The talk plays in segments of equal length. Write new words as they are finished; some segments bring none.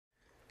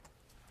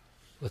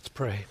Let's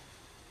pray.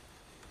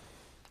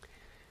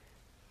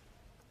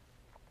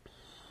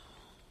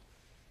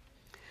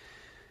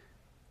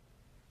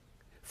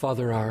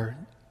 Father, our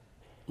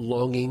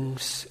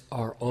longings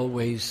are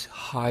always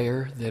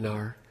higher than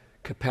our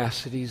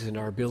capacities and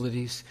our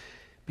abilities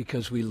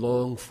because we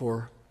long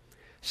for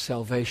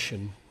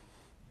salvation,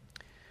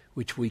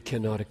 which we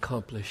cannot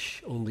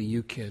accomplish. Only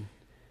you can.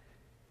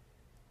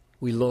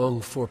 We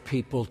long for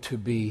people to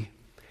be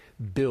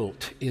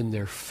built in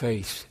their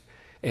faith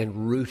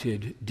and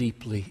rooted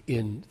deeply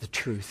in the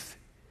truth.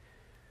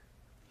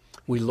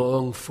 We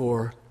long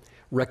for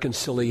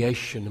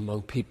reconciliation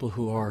among people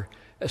who are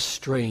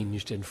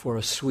estranged and for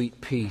a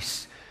sweet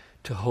peace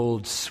to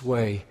hold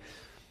sway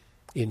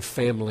in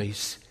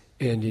families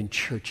and in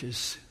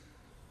churches.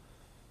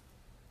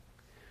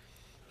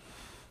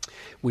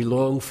 We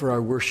long for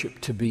our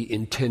worship to be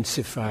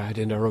intensified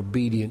and our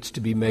obedience to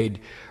be made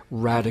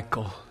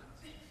radical.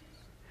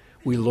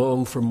 We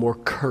long for more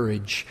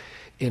courage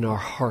in our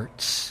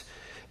hearts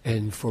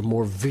and for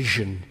more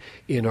vision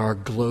in our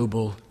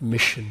global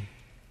mission.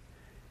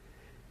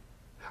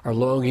 Our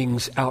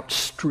longings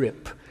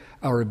outstrip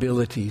our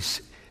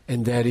abilities,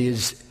 and that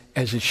is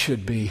as it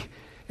should be,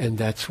 and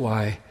that's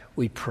why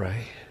we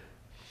pray.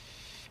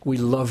 We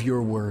love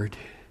your word,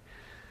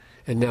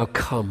 and now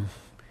come,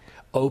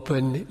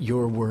 open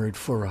your word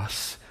for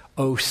us.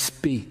 Oh,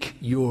 speak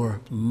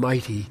your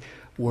mighty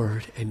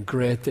word, and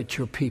grant that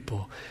your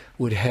people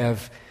would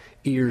have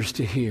ears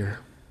to hear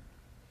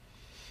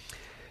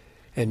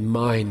and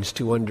minds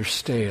to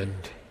understand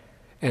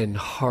and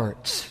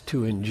hearts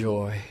to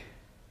enjoy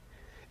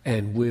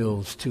and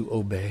wills to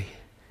obey.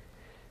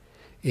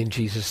 In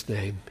Jesus'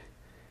 name,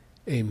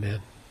 amen.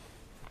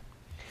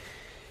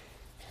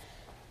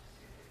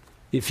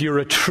 If you're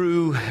a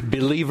true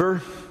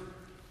believer,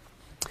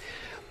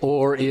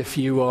 or if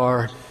you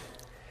are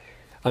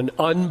an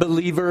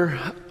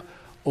unbeliever,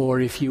 or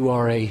if you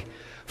are a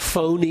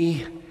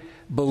phony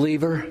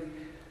believer,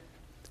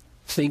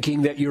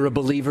 thinking that you're a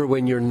believer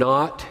when you're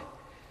not,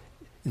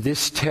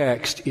 this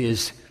text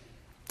is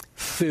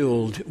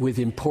filled with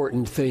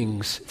important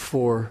things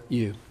for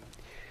you.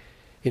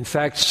 In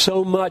fact,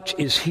 so much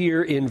is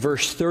here in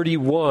verse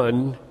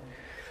 31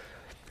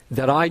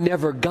 that I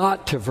never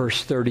got to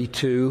verse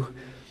 32,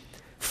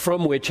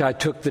 from which I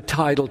took the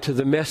title to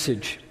the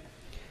message.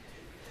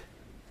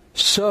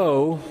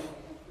 So,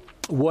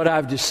 what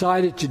I've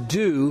decided to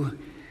do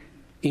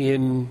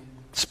in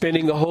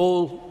spending the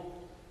whole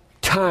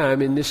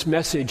time in this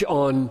message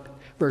on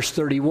verse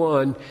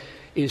 31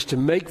 is to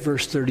make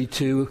verse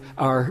 32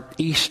 our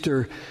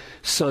Easter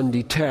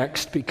Sunday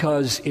text,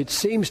 because it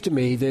seems to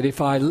me that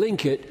if I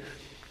link it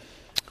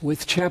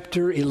with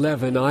chapter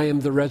 11, I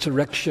am the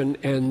resurrection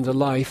and the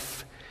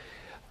life,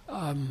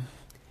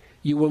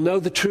 you will know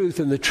the truth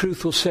and the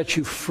truth will set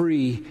you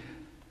free,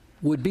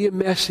 would be a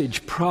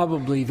message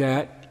probably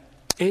that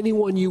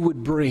anyone you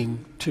would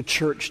bring to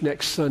church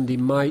next Sunday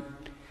might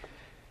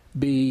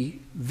be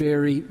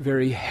very,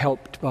 very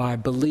helped by,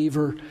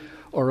 believer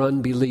or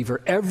unbeliever.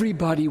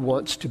 Everybody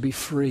wants to be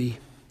free.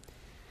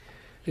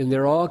 And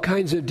there are all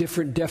kinds of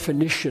different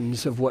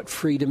definitions of what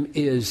freedom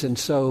is. And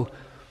so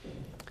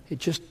it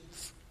just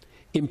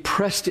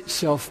impressed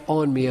itself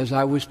on me as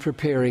I was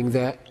preparing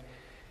that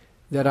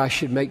I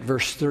should make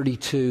verse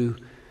 32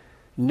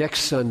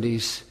 next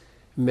Sunday's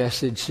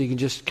message. So you can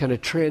just kind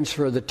of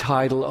transfer the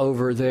title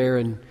over there,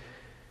 and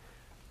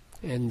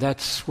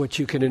that's what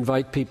you can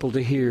invite people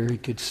to hear. You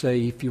could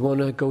say, if you want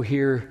to go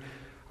hear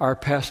our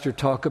pastor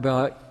talk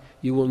about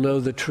you will know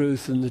the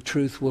truth and the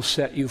truth will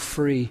set you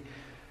free,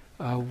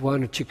 why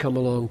don't you come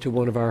along to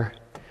one of our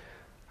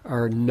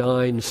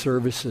 9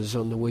 services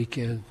on the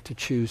weekend to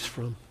choose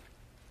from.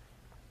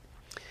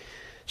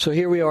 So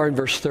here we are in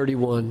verse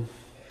 31.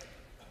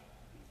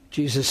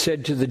 Jesus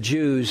said to the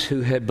Jews who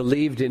had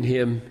believed in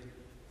him,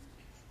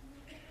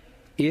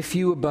 "If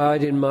you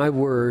abide in my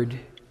word,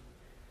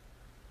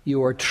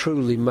 you are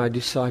truly my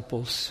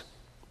disciples."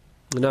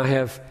 And I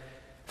have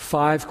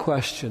 5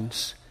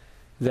 questions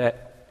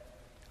that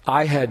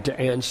I had to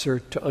answer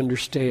to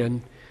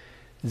understand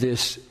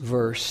this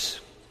verse.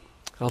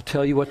 I'll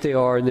tell you what they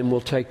are, and then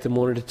we'll take them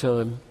one at a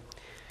time.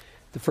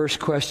 The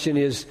first question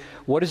is,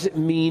 what does it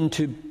mean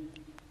to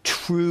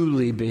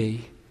truly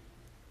be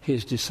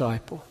his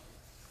disciple?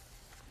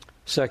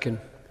 Second,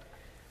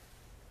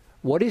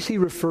 what is he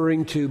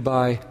referring to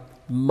by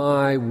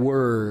my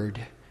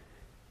word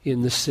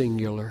in the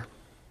singular?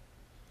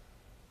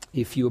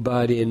 If you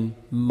abide in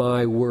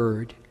my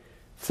word.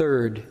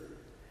 Third,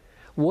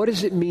 what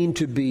does it mean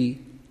to be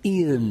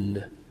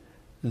in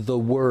the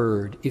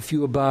word? If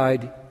you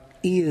abide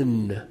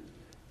in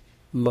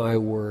my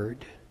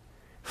word.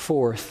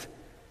 Fourth,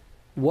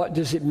 what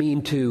does it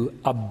mean to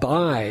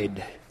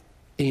abide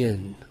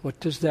in? What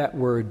does that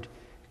word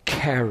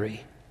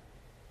carry?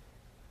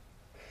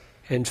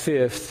 And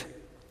fifth,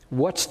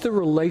 what's the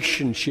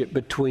relationship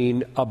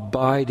between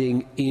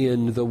abiding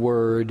in the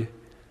word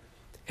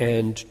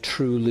and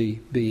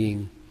truly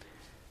being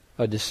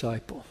a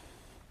disciple?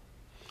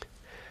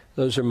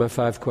 Those are my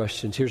 5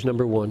 questions. Here's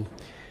number 1.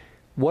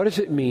 What does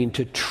it mean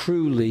to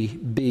truly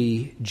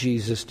be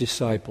Jesus'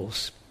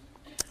 disciples?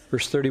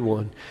 Verse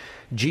 31,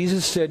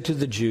 Jesus said to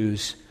the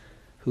Jews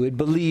who had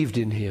believed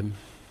in him,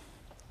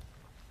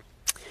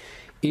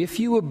 "If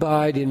you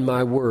abide in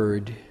my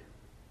word,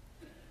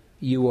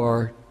 you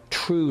are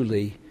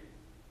truly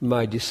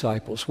my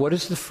disciples." What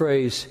does the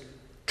phrase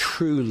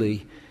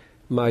 "truly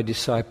my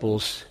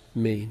disciples"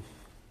 mean?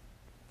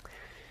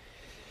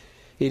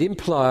 It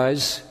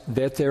implies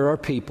that there are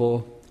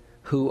people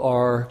who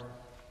are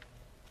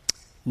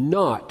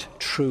not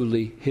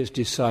truly his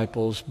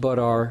disciples, but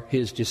are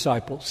his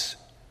disciples.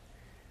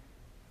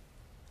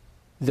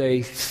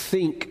 They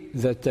think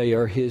that they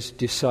are his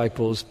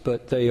disciples,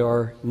 but they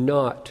are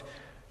not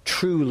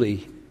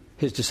truly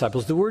his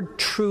disciples. The word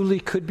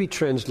 "truly" could be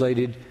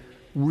translated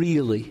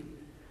 "really."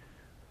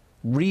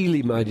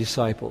 Really my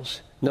disciples.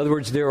 In other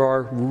words, there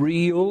are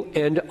real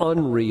and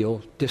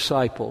unreal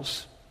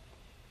disciples.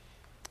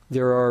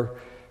 There are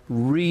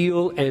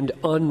real and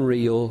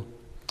unreal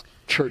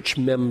church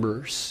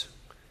members.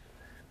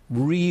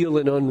 Real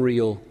and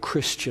unreal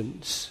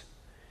Christians.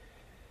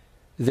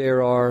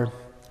 There are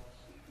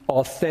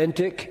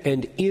authentic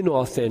and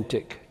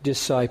inauthentic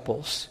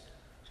disciples.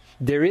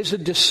 There is a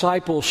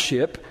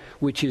discipleship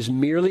which is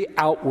merely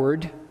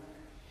outward,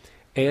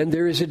 and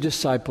there is a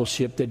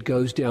discipleship that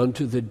goes down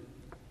to the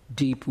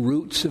deep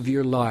roots of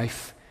your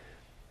life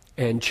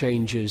and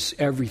changes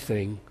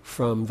everything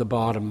from the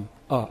bottom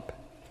up.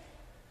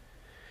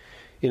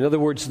 In other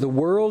words, the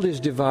world is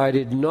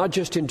divided not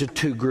just into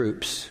two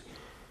groups,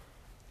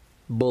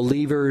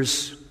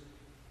 believers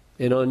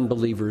and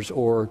unbelievers,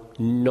 or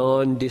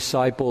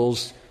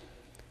non-disciples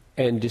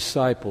and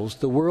disciples.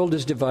 The world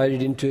is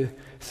divided into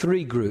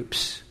three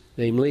groups,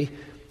 namely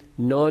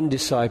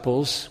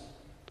non-disciples,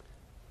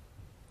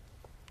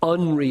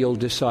 unreal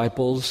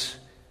disciples,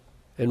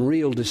 and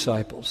real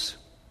disciples.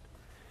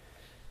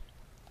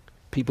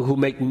 People who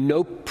make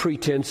no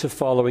pretense of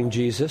following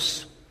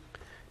Jesus,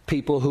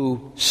 people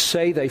who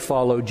say they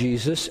follow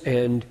Jesus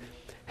and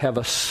have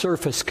a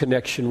surface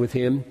connection with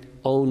him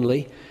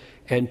only,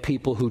 and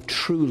people who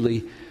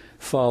truly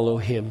follow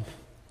him.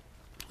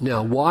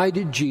 Now, why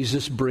did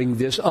Jesus bring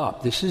this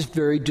up? This is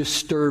very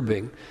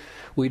disturbing.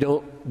 We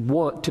don't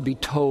want to be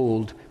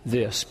told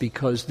this,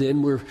 because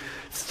then we're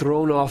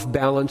thrown off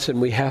balance and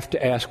we have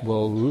to ask,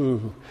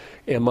 well,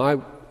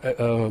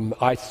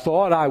 I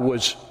thought I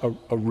was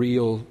a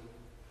real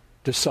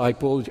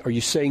disciple. Are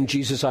you saying,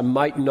 Jesus, I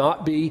might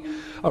not be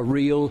a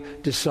real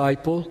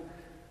disciple?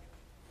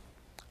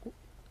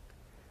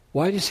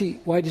 Why does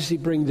he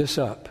bring this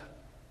up?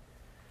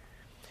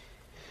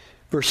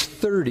 Verse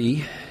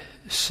 30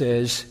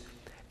 says,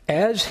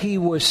 as he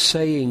was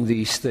saying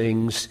these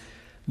things,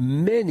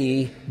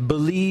 many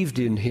believed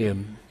in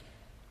him.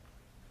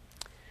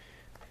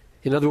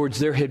 In other words,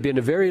 there had been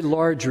a very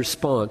large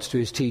response to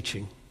his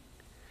teaching.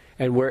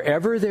 And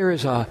wherever there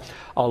is a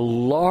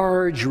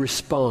large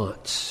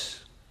response,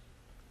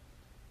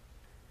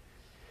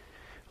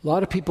 a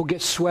lot of people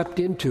get swept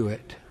into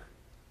it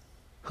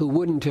who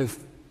wouldn't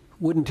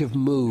have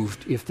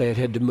moved if they had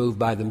had to move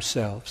by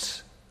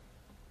themselves.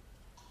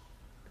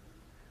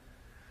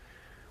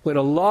 When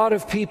a lot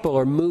of people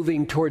are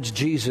moving towards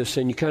Jesus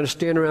and you kind of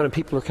stand around and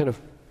people are kind of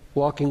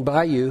walking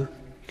by you,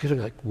 you're kind of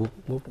like,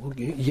 well,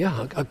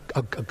 yeah,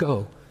 I'll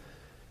go.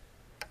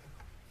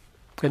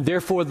 And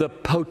therefore the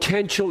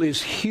potential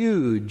is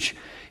huge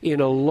in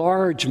a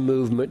large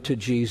movement to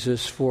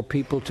Jesus for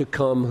people to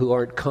come who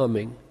aren't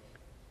coming.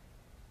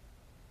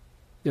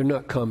 They're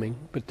not coming,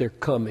 but they're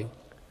coming.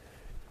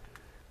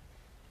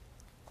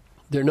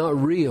 They're not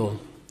real.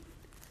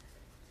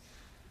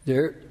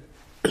 They're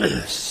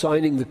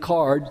signing the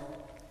card,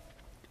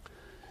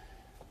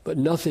 but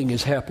nothing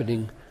is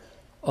happening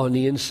on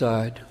the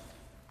inside.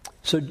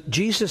 So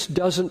Jesus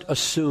doesn't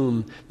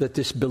assume that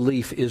this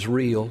belief is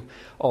real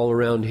all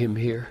around him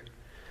here.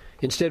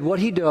 Instead, what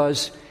he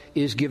does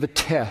is give a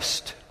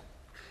test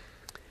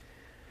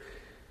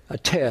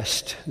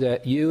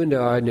that you and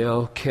I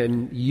now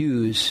can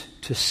use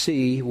to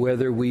see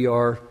whether we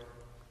are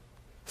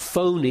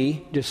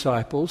phony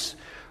disciples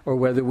or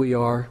whether we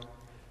are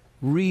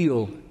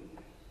real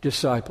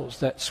disciples.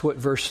 That's what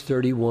verse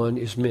 31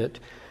 is meant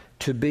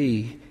to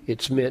be.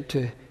 It's meant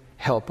to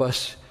help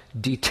us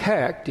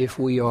detect if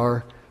we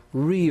are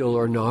real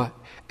or not,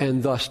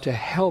 and thus to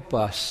help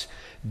us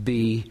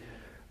be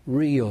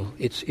real.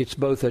 It's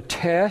both a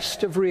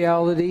test of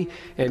reality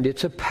and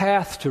it's a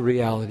path to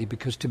reality,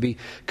 because to be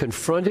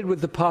confronted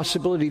with the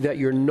possibility that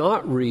you're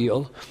not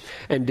real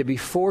and to be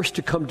forced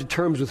to come to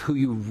terms with who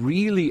you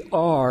really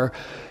are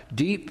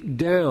deep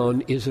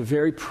down is a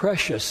very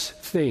precious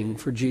thing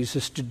for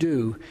Jesus to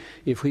do.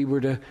 If he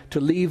were to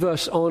leave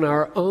us on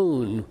our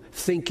own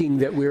thinking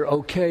that we're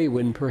okay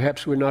when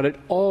perhaps we're not at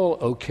all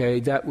okay,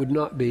 that would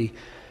not be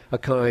a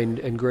kind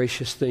and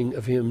gracious thing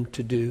of him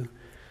to do.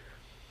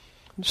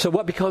 So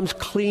what becomes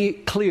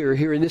clear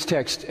here in this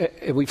text,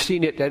 we've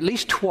seen it at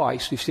least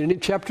twice, we've seen it in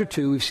chapter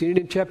 2, we've seen it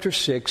in chapter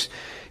 6,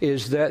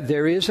 is that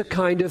there is a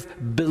kind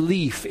of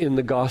belief in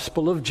the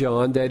Gospel of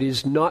John that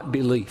is not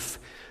belief,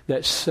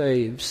 that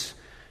saves.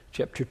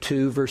 Chapter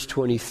 2, verse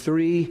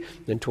 23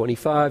 and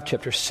 25.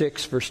 Chapter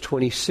 6, verse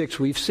 26.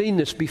 We've seen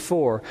this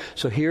before,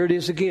 so here it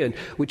is again,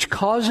 which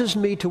causes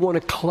me to want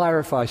to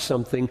clarify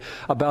something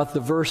about the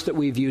verse that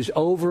we've used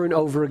over and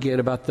over again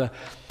about the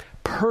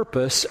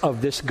purpose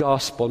of this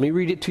gospel. Let me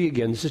read it to you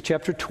again. This is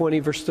chapter 20,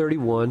 verse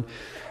 31. It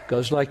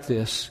goes like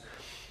this.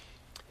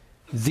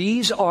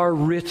 These are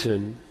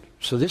written,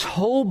 so this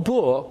whole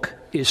book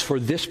is for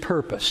this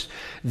purpose.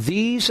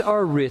 These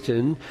are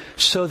written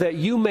so that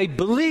you may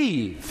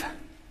believe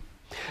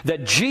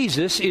that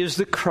Jesus is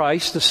the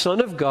Christ, the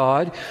Son of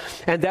God,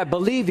 and that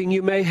believing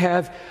you may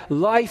have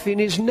life in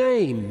His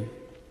name.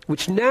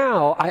 Which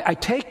now I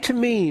take to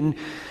mean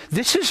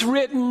this is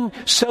written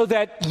so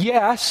that,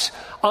 yes,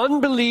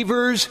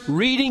 unbelievers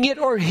reading it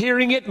or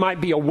hearing it might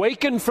be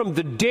awakened from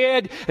the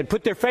dead and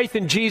put their faith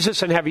in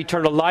Jesus and have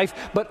eternal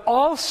life. But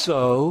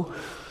also,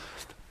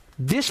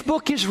 this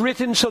book is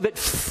written so that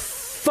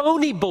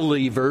phony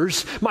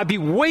believers might be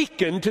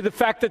wakened to the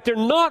fact that they're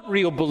not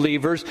real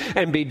believers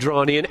and be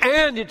drawn in.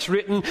 And it's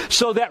written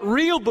so that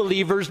real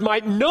believers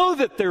might know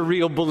that they're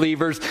real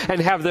believers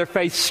and have their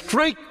faith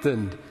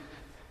strengthened.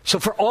 So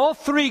for all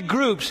three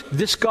groups,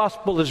 this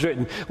gospel is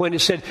written. When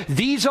it said,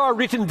 these are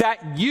written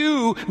that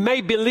you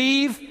may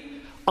believe,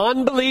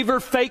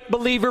 unbeliever, fake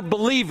believer,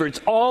 believer.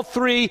 It's all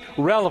three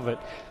relevant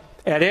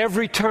at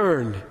every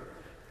turn.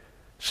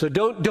 So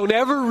don't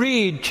ever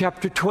read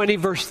chapter 20,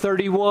 verse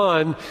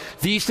 31.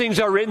 These things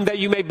are written that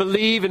you may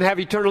believe and have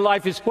eternal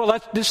life.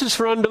 This is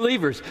for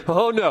unbelievers.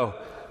 Oh no.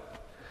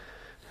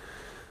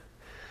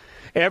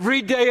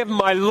 Every day of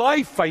my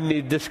life I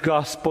need this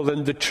gospel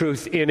and the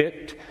truth in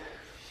it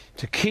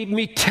to keep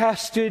me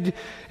tested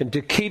and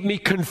to keep me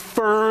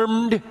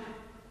confirmed.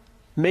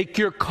 Make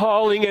your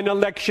calling and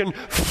election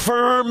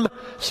firm,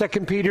 2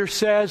 Peter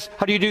says.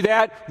 How do you do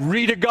that?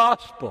 Read a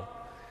gospel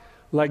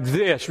like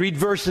this. Read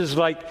verses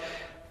like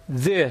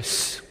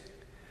this.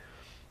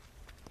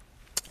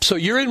 So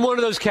you're in one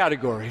of those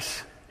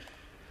categories,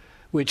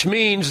 which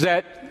means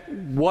that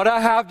what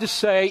I have to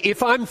say,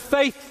 if I'm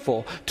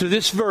faithful to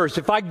this verse,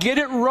 if I get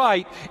it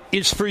right,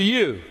 is for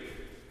you.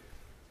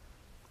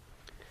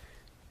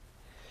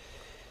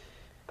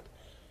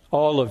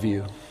 All of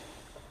you.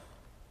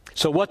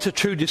 So what's a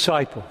true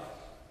disciple?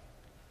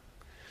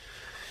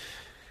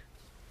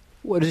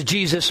 What does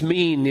Jesus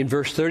mean in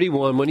verse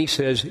 31 when He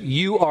says,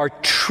 you are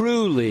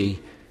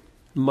truly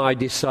my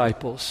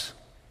disciples?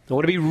 I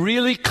want to be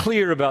really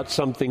clear about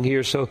something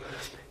here, so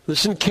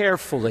listen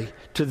carefully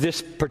to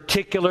this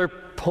particular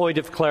point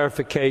of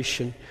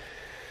clarification.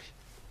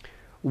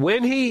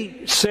 When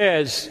He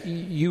says,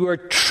 you are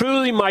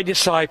truly my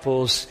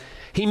disciples,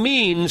 He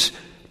means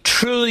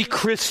truly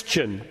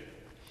Christian.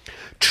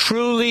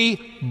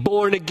 Truly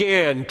born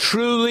again,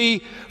 truly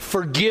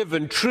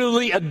forgiven,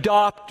 truly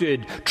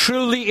adopted,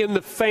 truly in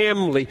the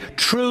family,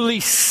 truly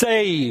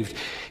saved.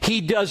 He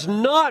does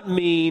not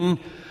mean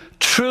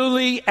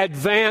truly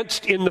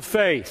advanced in the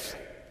faith.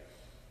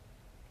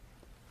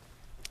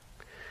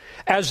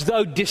 As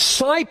though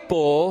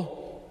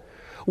disciple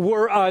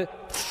were a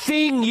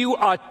thing you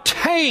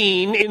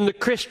attain in the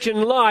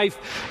Christian life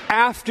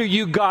after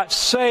you got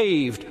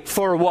saved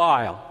for a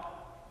while.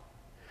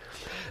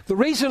 The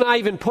reason I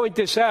even point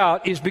this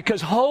out is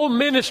because whole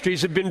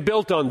ministries have been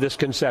built on this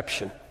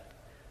conception.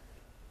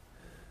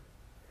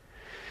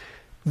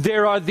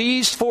 There are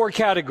these four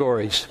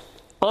categories: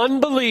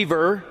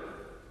 unbeliever,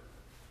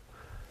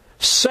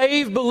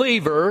 saved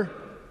believer,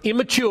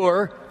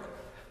 immature,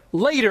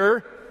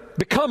 later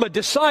become a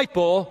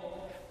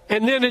disciple,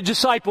 and then a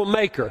disciple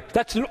maker.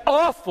 That's an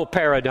awful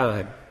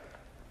paradigm.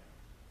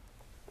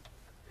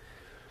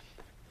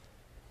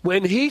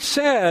 When He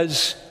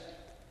says,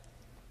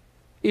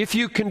 if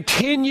you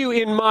continue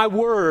in my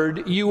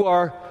word, you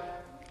are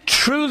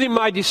truly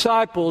my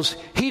disciples,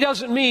 He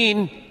doesn't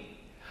mean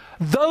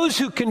those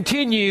who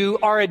continue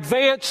are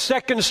advanced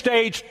second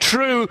stage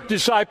true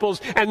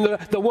disciples, and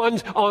the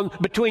ones on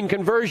between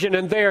conversion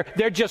and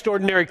they're just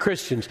ordinary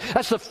Christians.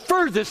 That's the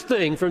furthest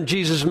thing from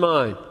Jesus'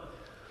 mind.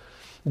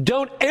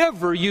 Don't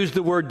ever use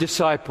the word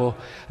disciple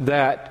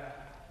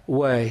that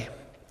way.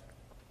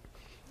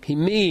 He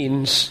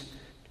means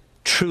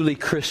truly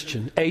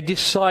Christian. A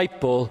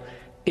disciple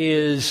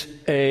is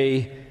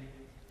a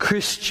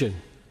Christian.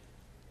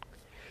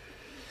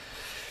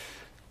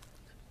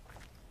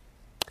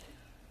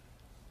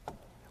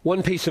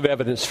 One piece of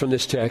evidence from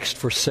this text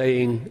for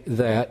saying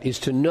that is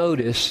to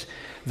notice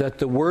that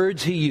the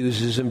words he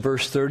uses in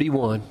verse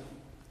 31,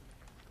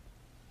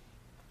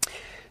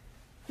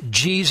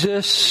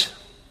 Jesus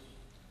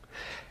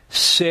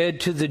said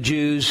to the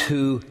Jews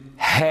who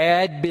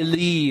had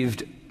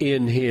believed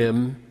in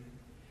Him,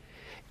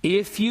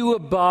 if you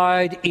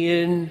abide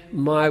in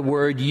my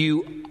word,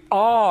 you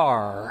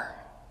are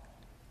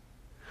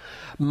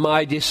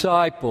my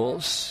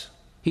disciples.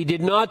 He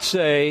did not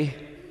say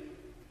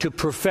to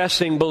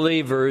professing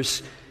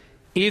believers,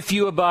 if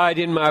you abide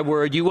in my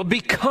word, you will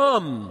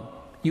become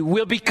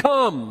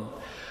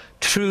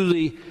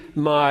truly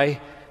my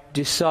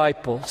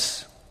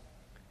disciples.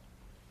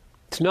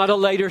 It's not a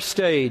later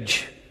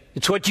stage.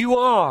 It's what you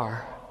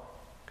are.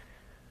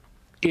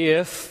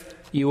 if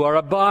you are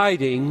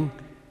abiding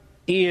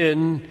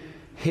in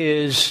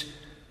His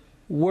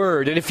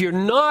Word. And if you're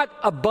not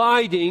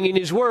abiding in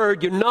His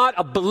Word, you're not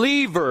a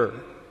believer.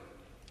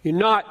 You're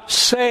not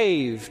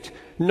saved,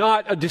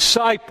 not a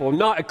disciple,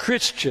 not a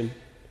Christian.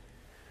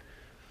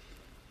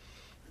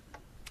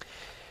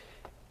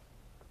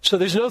 So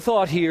there's no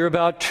thought here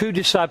about true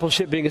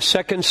discipleship being a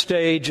second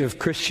stage of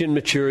Christian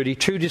maturity.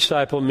 True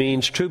disciple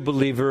means true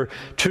believer,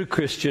 true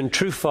Christian,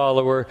 true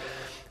follower.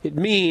 It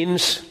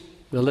means,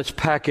 now let's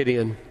pack it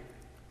in.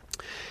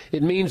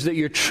 It means that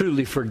you're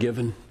truly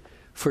forgiven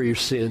for your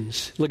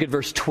sins. Look at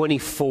verse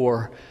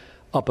 24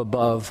 up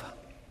above.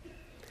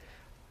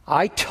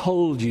 I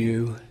told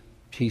you,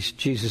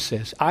 Jesus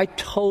says, I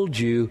told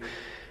you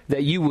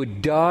that you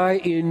would die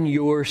in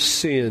your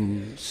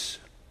sins.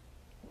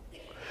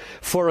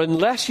 For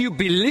unless you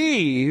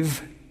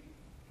believe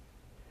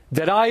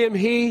that I am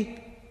He,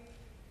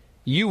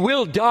 you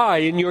will die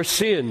in your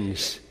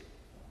sins.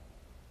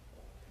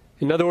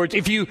 In other words,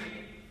 if you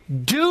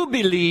do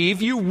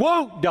believe, you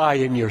won't die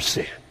in your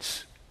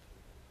sins.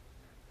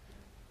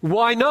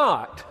 Why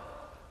not?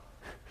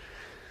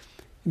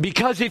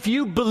 Because if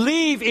you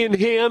believe in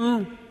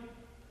Him,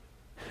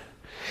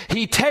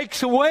 He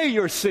takes away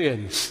your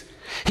sins.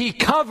 He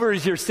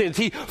covers your sins.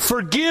 He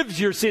forgives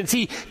your sins.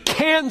 He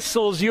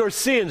cancels your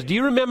sins. Do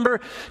you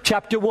remember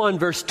chapter 1,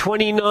 verse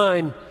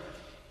 29?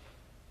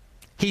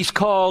 He's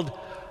called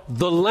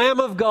the Lamb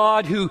of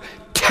God who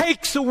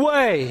takes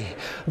away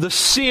the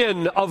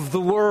sin of the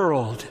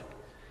world.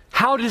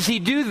 How does He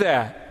do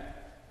that?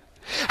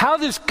 How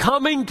does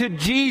coming to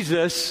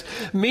Jesus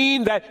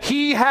mean that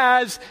He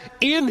has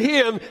in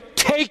Him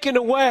taken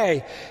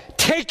away?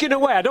 Taken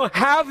away. I don't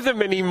have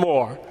them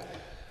anymore.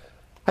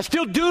 I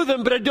still do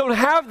them, but I don't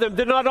have them.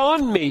 They're not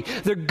on me.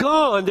 They're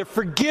gone. They're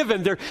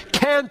forgiven. They're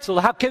canceled.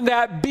 How can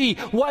that be?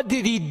 What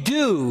did He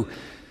do?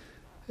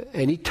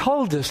 And He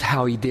told us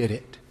how He did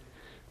it.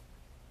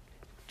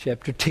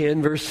 Chapter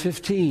 10, verse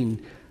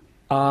 15.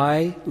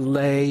 I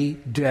lay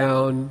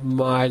down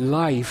my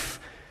life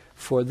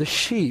for the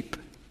sheep.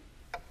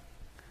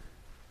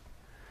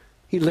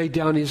 He laid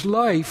down His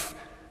life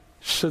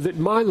so that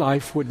my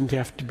life wouldn't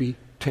have to be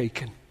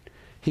taken.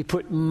 He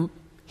put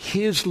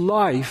His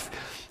life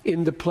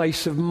in the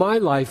place of my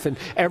life, and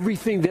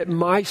everything that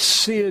my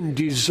sin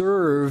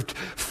deserved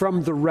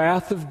from the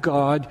wrath of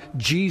God,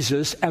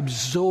 Jesus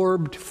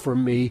absorbed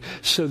from me,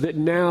 so that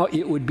now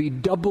it would be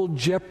double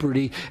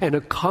jeopardy and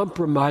a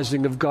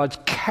compromising of God's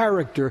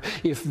character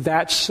if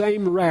that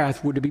same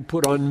wrath were to be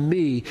put on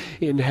me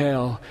in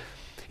hell.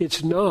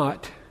 It's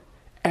not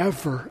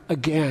ever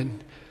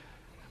again.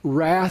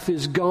 Wrath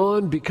is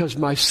gone because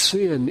my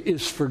sin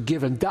is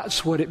forgiven.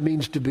 That's what it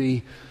means to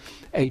be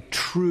a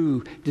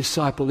true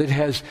disciple. It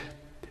has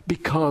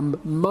become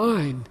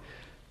mine.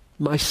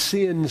 My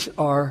sins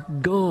are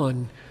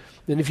gone.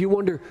 And if you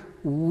wonder,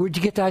 where'd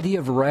you get the idea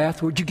of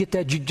wrath? Where'd you get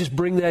that? Did you just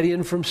bring that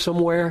in from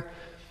somewhere?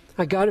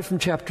 I got it from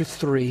chapter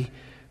 3,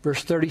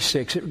 verse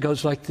 36. It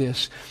goes like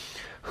this.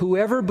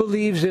 Whoever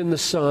believes in the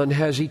Son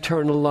has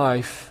eternal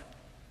life.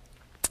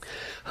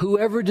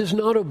 Whoever does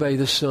not obey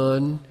the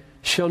Son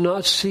shall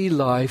not see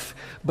life,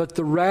 but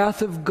the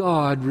wrath of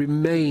God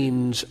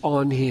remains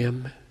on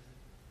him.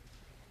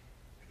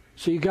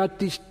 So you got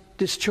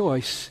this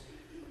choice.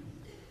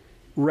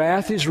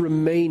 Wrath is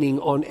remaining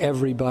on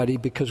everybody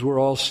because we're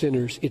all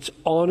sinners. It's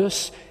on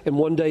us, and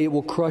one day it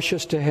will crush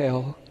us to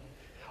hell.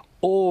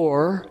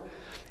 Or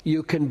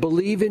you can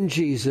believe in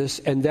Jesus,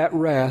 and that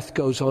wrath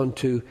goes on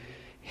to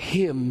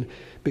Him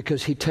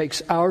because He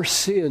takes our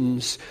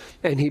sins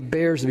and He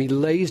bears them. He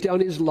lays down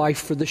His life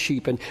for the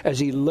sheep, and as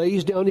He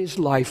lays down His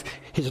life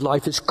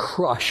is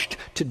crushed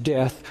to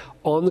death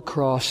on the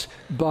cross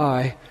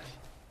by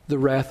the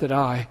wrath that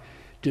I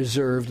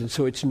deserved, and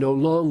so it's no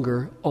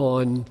longer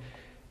on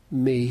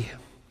me.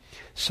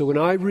 So when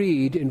I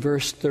read in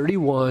verse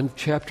 31,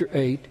 chapter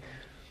 8,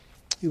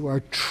 you are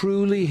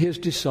truly His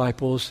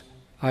disciples,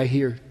 I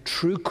hear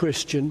true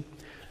Christian,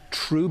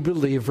 true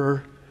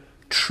believer,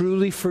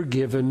 truly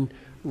forgiven,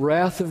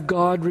 wrath of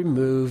God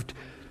removed,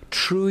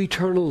 true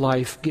eternal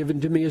life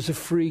given to me as a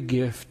free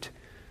gift.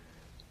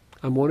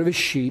 I'm one of His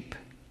sheep.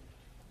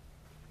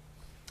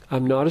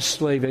 I'm not a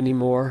slave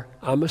anymore.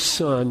 I'm a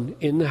son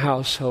in the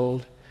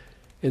household.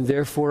 And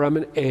therefore I'm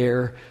an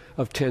heir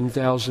of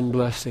 10,000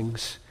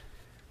 blessings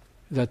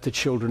that the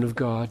children of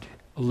God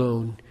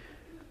alone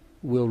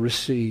will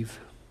receive.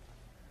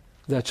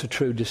 That's a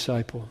true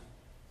disciple.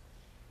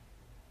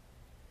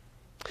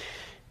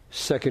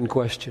 Second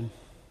question.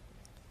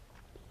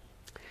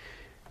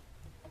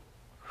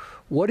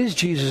 What is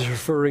Jesus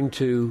referring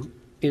to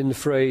in the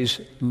phrase,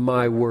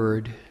 my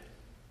word?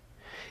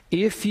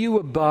 If you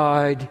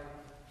abide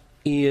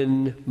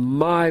in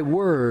my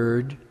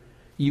word,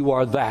 you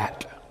are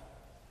that.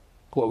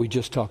 What we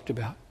just talked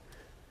about.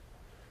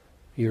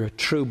 You're a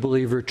true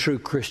believer, true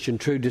Christian,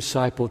 true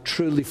disciple,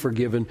 truly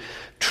forgiven,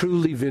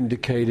 truly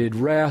vindicated,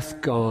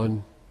 wrath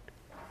gone,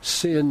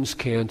 sins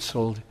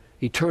canceled,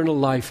 eternal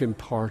life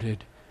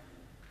imparted.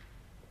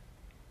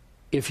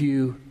 If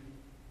you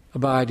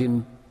abide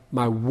in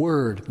my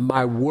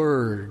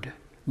word,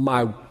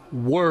 my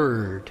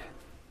word.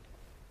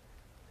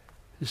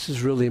 This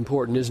is really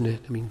important, isn't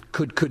it? I mean,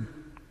 could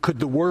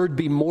the word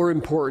be more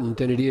important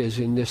than it is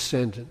in this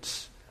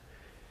sentence?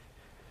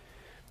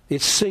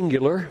 It's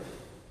singular.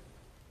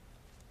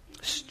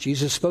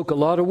 Jesus spoke a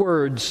lot of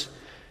words,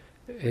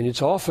 and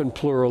it's often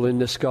plural in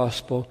this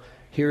gospel.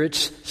 Here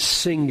it's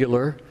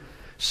singular,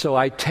 so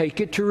I take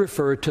it to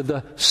refer to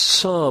the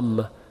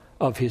sum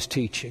of his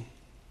teaching.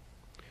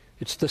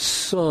 It's the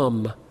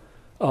sum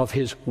of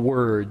his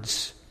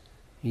words.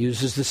 He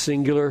uses the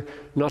singular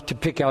not to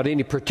pick out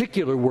any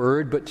particular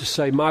word, but to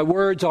say, my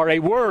words are a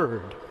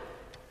word.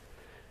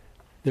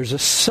 There's a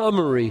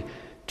summary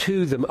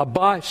to them.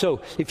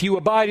 So if you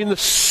abide in the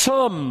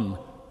sum,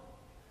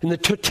 in the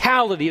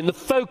totality, in the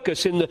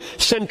focus, in the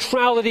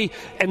centrality,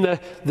 and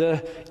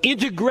the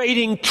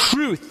integrating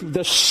truth,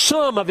 the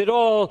sum of it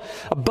all,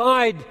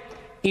 abide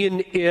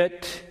in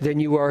it, then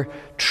you are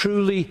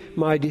truly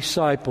my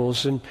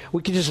disciples. And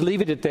we can just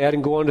leave it at that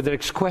and go on to the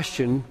next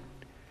question.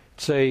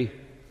 Say,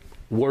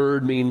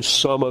 word means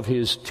sum of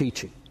his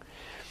teaching.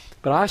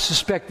 But I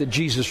suspect that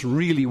Jesus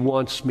really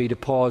wants me to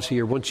pause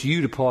here, wants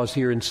you to pause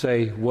here and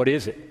say, what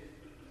is it?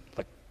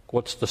 Like,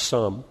 what's the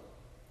sum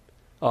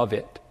of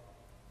it?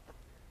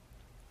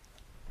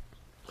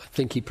 I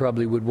think he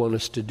probably would want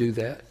us to do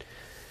that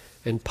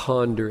and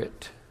ponder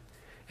it.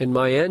 And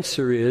my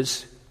answer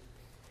is,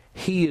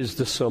 he is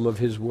the sum of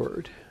his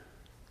word.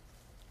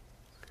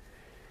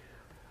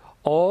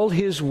 All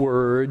his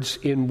words,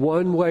 in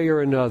one way or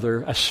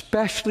another,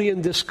 especially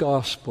in this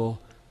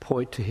gospel,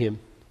 point to him.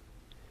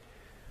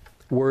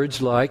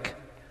 Words like,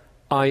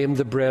 I am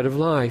the bread of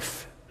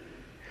life.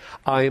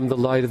 I am the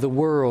light of the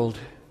world.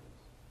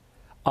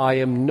 I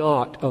am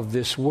not of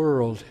this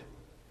world.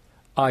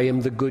 I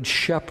am the good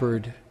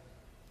shepherd.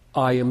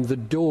 I am the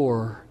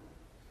door.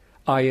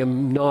 I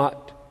am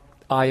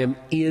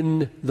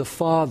in the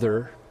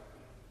Father.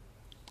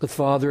 The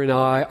Father and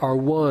I are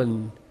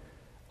one.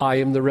 I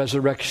am the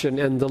resurrection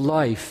and the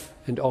life,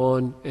 and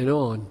on and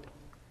on.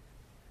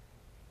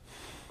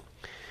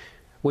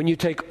 When you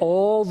take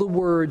all the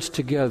words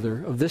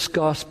together, of this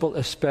gospel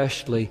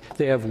especially,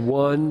 they have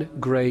one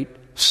great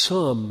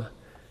sum,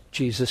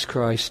 Jesus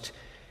Christ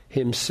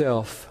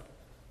himself.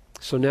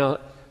 So now,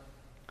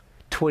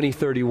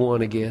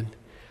 20:31 again.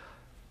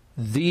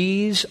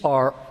 These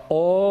are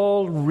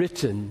all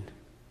written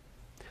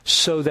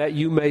so that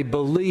you may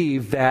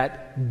believe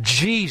that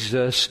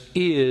Jesus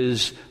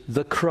is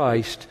the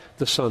Christ,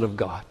 the Son of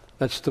God.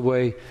 That's the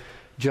way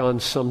John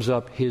sums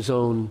up his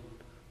own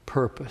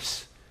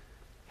purpose.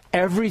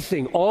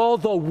 Everything, all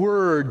the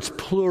words,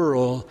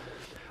 plural,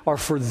 are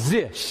for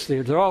this.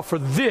 They're all for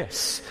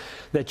this.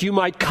 That you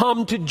might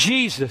come to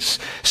Jesus.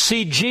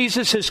 See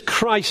Jesus as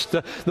Christ,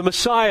 the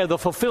Messiah, the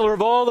fulfiller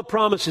of all the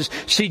promises.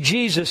 See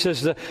Jesus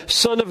as the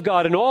Son of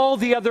God, and all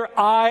the other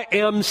I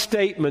am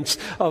statements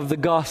of the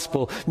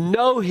gospel.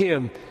 Know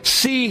him,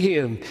 see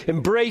him,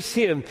 embrace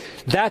him.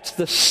 That's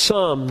the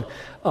sum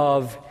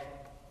of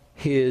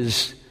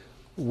his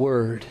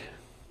word.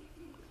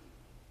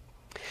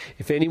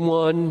 If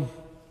anyone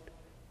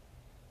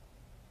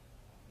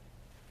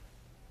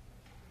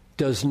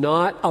does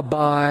not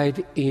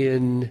abide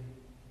in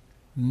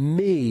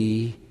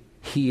me,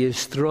 he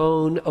is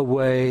thrown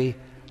away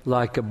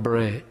like a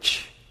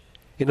branch.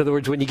 In other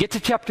words, when you get to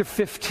chapter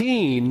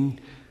 15,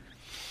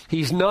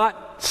 he's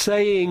not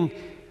saying,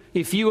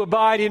 if you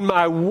abide in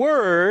my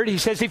word, he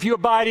says, if you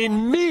abide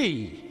in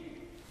me.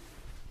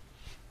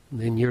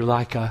 And then you're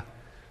like a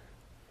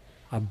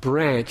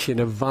branch in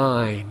a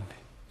vine,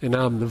 and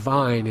I'm the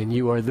vine and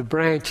you are the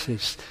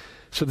branches.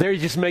 So there he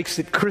just makes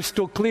it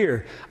crystal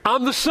clear.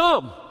 I'm the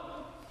sum.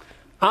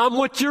 I'm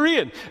what you're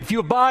in. If you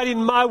abide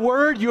in my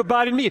word, you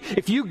abide in me.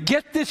 If you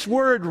get this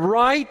word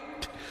right,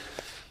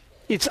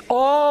 it's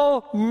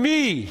all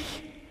me.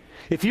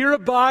 If you're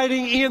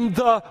abiding in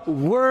the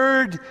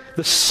word,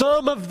 the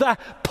sum of the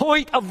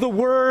point of the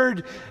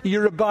word,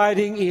 you're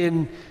abiding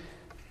in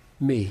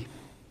me.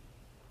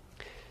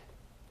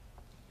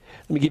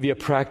 Let me give you a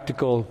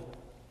practical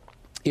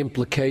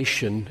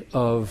implication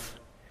of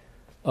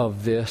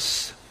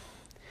this.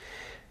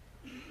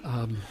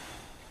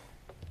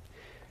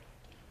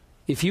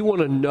 If you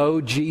want to know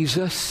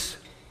Jesus,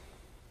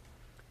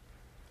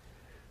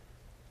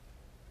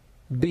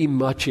 be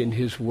much in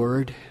his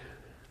word.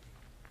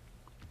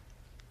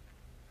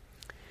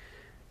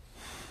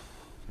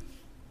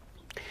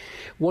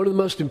 One of the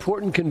most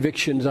important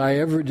convictions I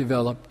ever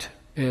developed,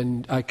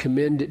 and I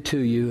commend it to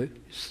you,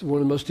 it's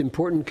one of the most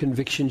important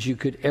convictions you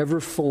could ever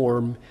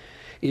form,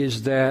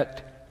 is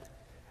that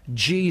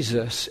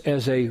Jesus,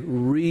 as a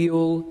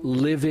real,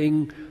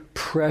 living,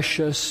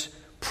 precious,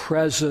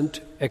 present,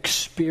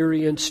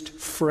 experienced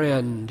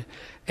friend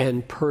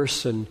and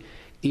person,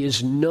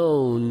 is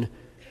known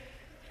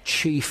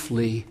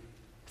chiefly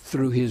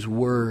through his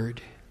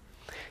word.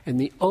 And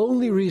the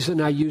only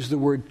reason I use the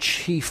word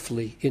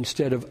chiefly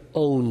instead of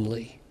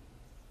only,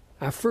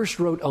 I first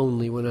wrote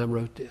only when I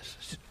wrote this.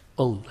 I said,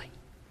 only.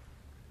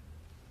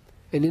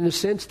 And in a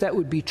sense that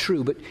would be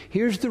true, but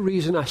here's the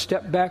reason I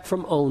stepped back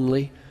from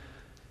only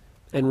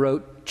and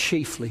wrote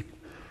chiefly.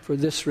 for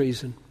this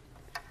reason.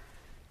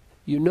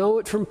 You know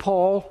it from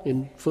Paul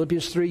in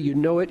Philippians 3. You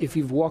know it if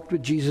you've walked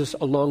with Jesus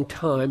a long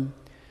time,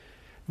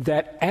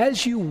 that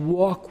as you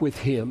walk with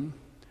Him,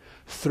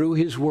 through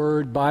His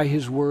Word, by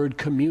His Word,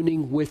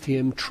 communing with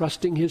Him,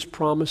 trusting His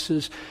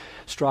promises,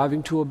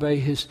 striving to obey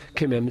His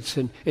commandments,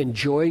 and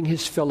enjoying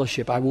His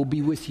fellowship, I will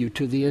be with you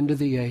to the end of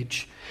the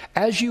age.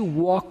 As you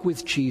walk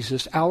with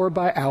Jesus hour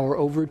by hour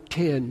over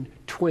 10,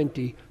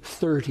 20,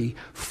 30,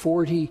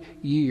 40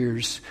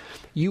 years,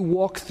 you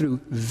walk through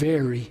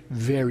very,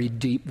 very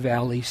deep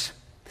valleys,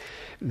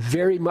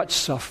 very much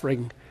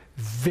suffering,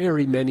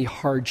 very many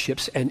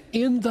hardships. And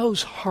in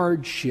those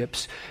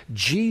hardships,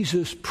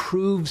 Jesus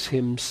proves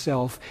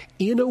Himself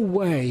in a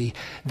way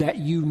that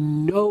you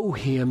know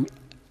Him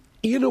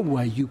in a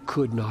way you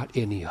could not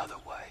any other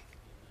way.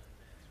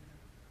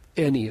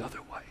 Any other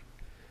way.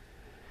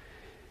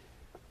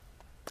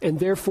 And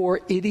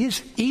therefore, it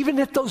is, even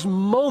at those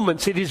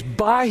moments, it is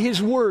by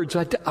His words.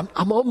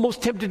 I'm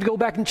almost tempted to go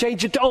back and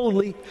change it to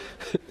only.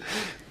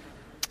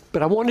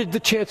 But I wanted the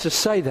chance to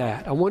say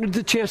that. I wanted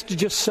the chance to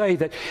just say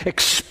that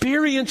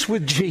experience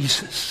with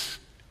Jesus,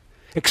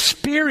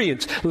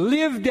 experience,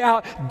 lived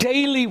out,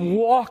 daily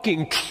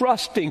walking,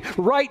 trusting,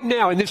 right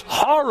now in this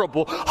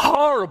horrible,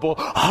 horrible,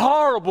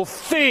 horrible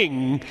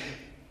thing,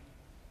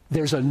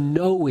 there's a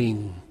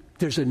knowing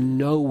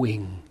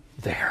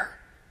there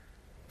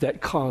that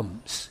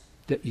comes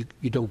that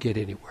you don't get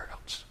anywhere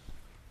else.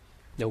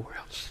 Nowhere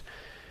else.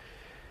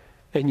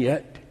 And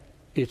yet,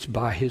 it's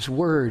by His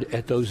Word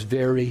at those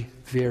very,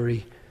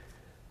 very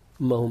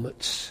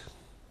moments.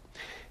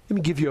 Let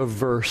me give you a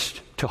verse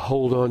to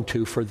hold on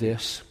to for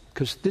this,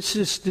 because this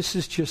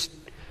is just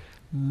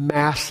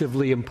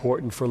massively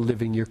important for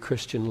living your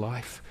Christian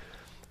life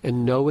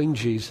and knowing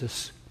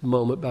Jesus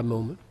moment by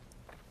moment.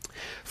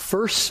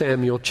 1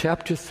 Samuel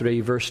chapter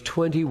 3, verse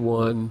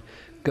 21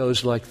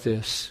 goes like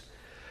this.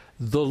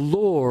 The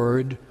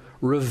Lord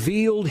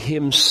revealed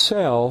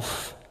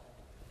Himself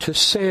to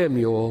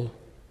Samuel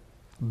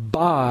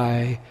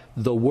by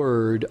the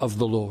word of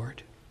the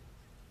Lord.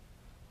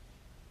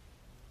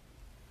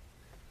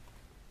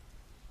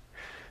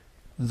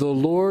 The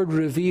Lord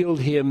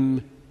revealed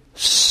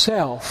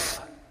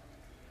Himself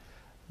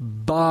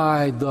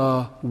by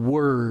the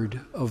word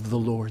of the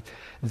Lord.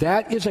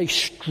 That is a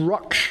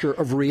structure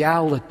of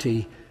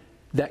reality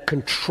that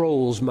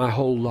controls my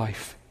whole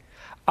life.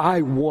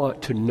 I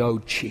want to know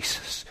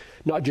Jesus,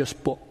 not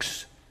just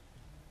books,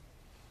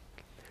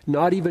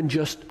 not even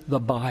just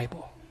the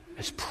Bible,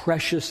 as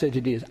precious as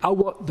it is. I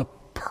want the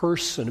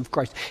person of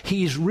Christ.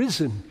 He's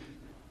risen.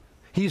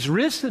 He's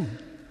risen.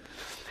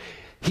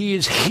 He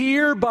is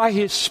here by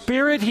His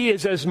Spirit. He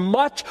is as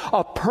much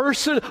a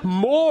person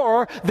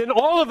more than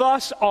all of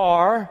us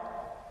are.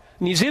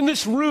 And He's in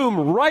this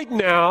room right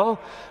now,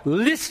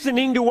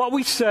 listening to what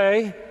we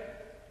say.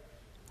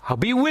 I'll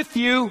be with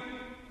you.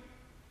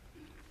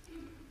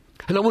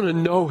 And I want to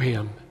know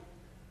Him.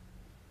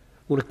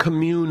 I want to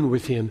commune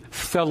with Him,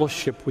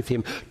 fellowship with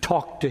Him,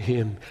 talk to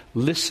Him,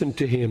 listen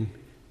to Him,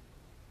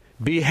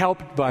 be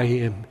helped by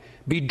Him,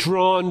 be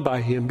drawn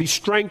by Him, be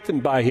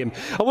strengthened by Him.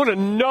 I want to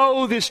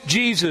know this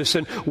Jesus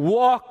and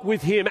walk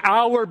with Him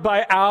hour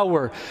by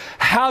hour.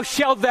 How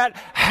shall that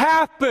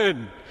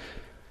happen?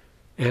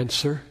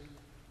 Answer,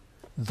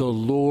 the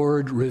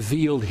Lord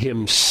revealed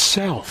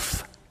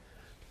Himself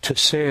to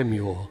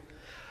Samuel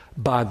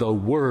by the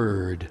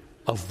word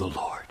of the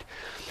Lord.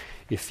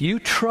 If you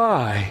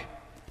try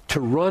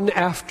to run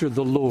after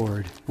the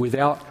Lord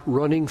without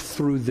running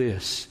through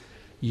this,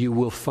 you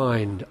will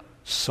find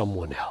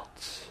someone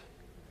else.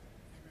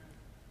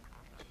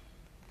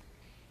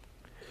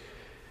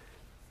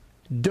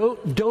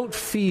 Don't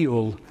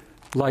feel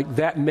like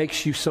that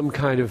makes you some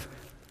kind of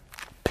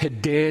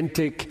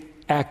pedantic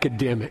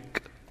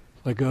academic.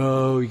 Like,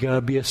 oh, you got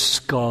to be a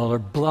scholar,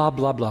 blah,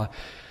 blah, blah.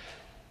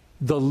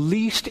 The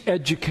least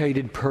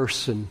educated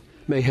person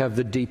may have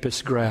the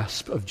deepest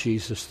grasp of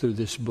Jesus through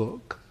this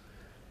book.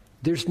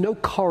 There's no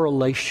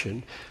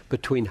correlation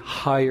between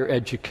higher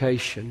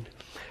education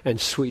and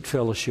sweet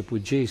fellowship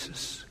with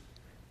Jesus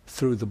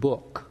through the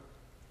book.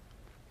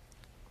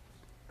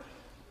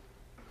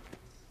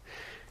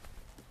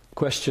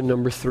 Question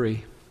number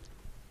 3.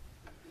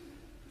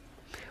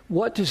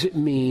 What does it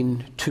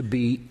mean to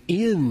be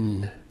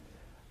in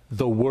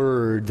the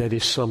Word that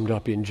is summed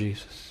up in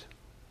Jesus?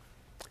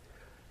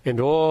 And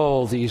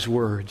all these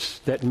words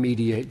that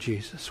mediate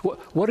Jesus.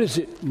 What does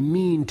it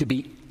mean to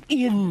be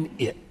in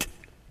it?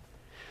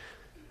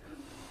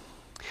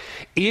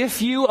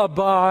 If you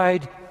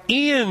abide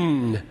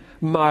in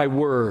my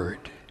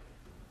word,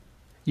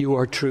 you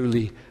are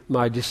truly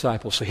my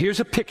disciple. So here's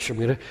a picture.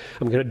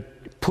 I'm going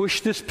to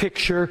push this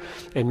picture,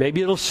 and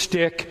maybe it'll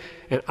stick,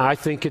 and I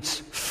think it's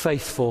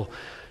faithful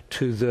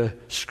to the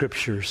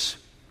Scriptures.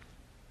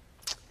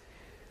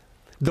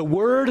 The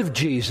word of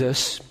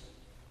Jesus,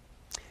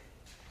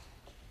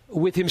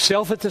 with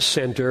Himself at the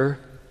center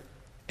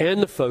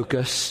and the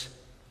focus,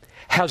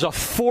 has a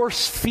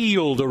force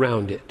field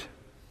around it.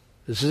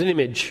 This is an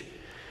image.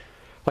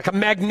 Like a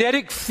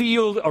magnetic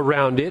field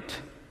around it.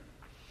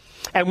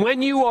 And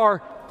when you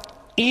are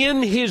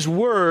in His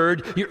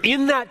Word, you're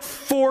in that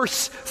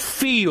force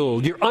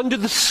field. You're under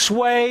the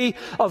sway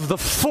of the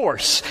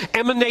force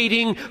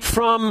emanating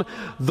from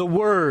the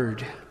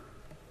Word.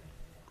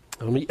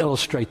 Let me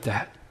illustrate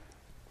that.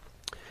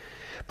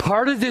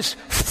 Part of this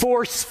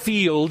force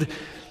field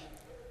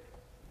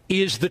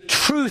is the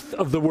truth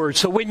of the Word.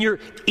 So when you're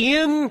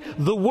in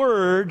the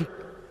Word,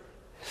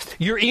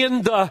 you're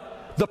in the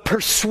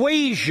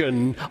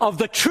persuasion of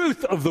the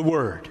truth of the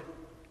Word.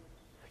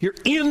 You're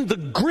in the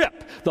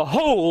grip, the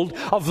hold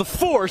of the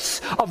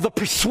force of the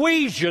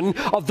persuasion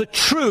of the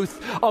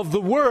truth of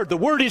the Word. The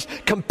Word is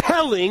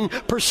compelling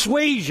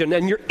persuasion,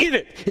 and you're in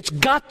it. It's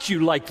got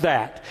you like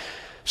that.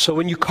 So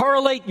when you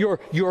correlate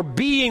your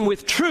being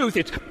with truth,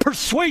 it's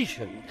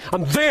persuasion.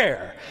 I'm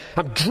there.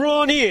 I'm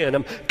drawn in.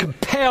 I'm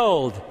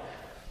compelled.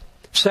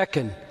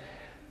 Second,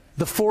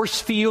 the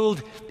force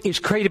field is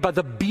created by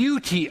the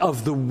beauty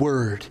of the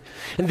Word.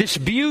 And this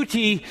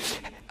beauty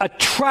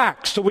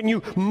attracts. So when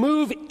you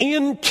move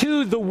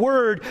into the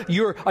Word,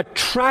 you're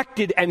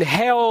attracted and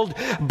held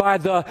by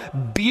the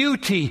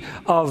beauty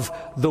of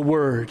the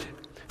Word.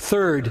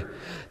 Third,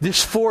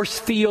 this force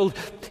field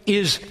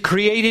is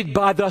created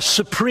by the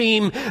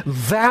supreme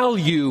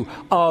value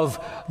of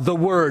the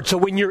Word. So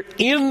when you're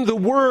in the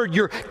Word,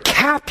 you're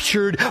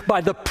captured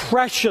by the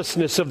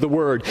preciousness of the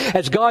Word.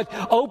 As God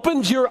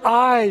opens your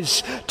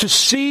eyes to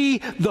see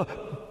the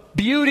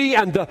beauty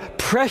and the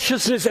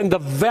preciousness and the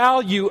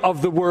value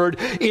of the Word,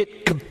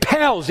 it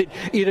compels,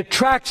 it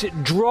attracts,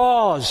 it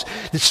draws.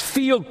 This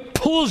field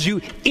pulls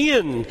you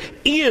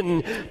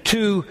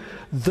into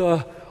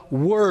the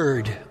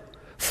Word.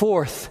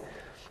 Fourth,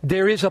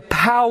 there is a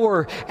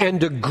power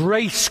and a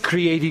grace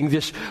creating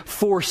this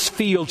force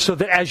field, so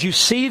that as you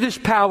see this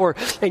power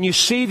and you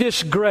see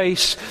this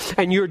grace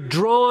and you're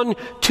drawn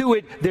to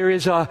it, there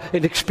is an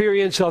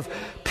experience of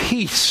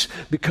peace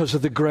because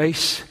of the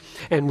grace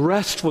and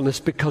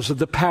restfulness because of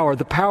the power.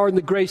 The power and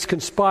the grace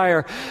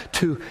conspire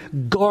to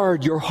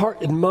guard your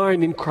heart and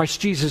mind in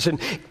Christ Jesus.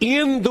 And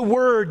in the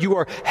Word, you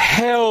are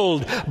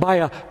held by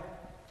a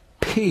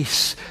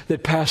peace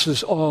that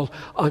passes all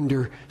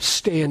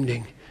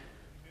understanding.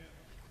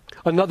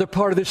 Another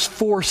part of this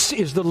force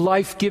is the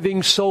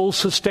life-giving,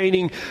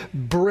 soul-sustaining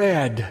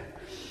bread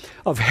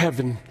of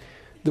heaven.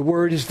 The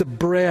Word is the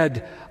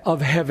bread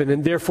of heaven.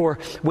 And therefore,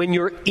 when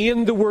you're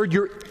in the Word,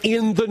 you're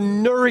in the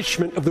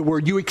nourishment of the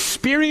Word. You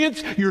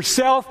experience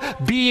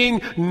yourself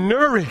being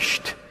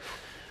nourished.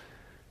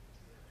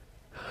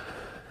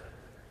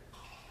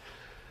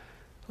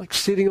 Like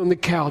sitting on the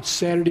couch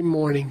Saturday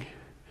morning.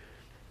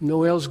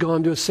 Noel's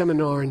gone to a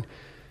seminar and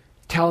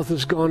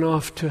Talitha's gone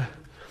off to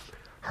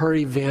her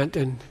event,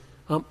 and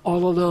I'm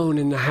all alone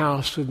in the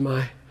house with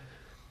my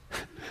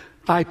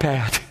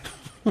iPad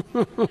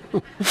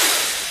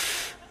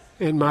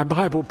and my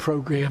Bible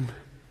program,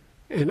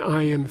 and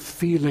I am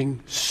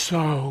feeling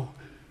so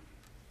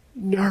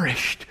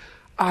nourished.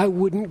 I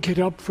wouldn't get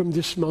up from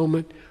this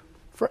moment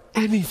for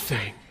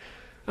anything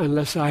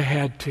unless I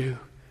had to.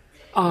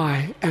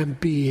 I am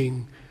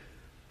being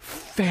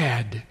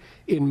fed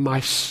in my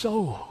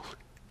soul.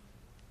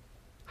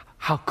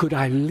 How could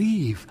I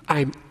leave?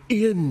 I'm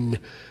in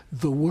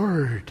the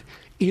Word,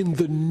 in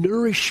the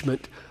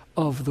nourishment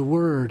of the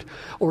Word.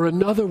 Or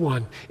another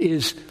one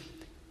is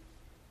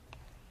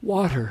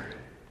water.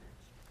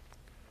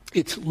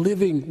 It's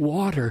living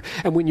water.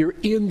 And when you're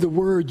in the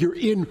Word, you're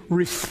in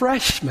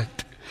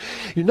refreshment.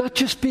 You're not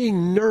just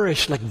being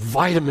nourished like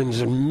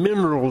vitamins and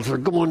minerals are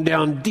going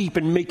down deep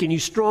and making you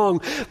strong,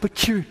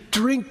 but you're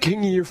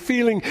drinking and you're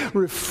feeling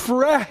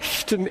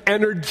refreshed and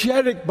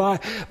energetic by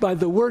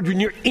the Word. When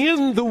you're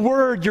in the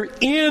Word, you're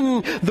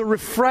in the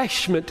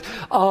refreshment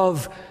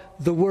of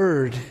the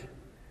Word.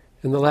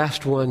 And the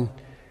last one,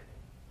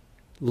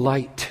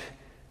 light.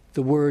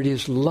 The Word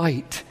is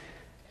light.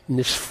 And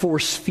this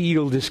force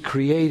field is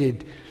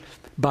created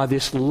by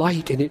this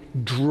light, and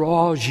it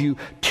draws you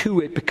to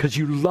it because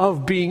you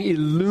love being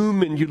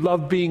illumined. You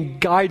love being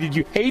guided.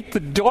 You hate the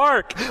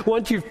dark.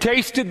 Once you've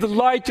tasted the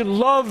light, you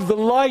love the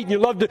light. You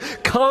love to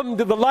come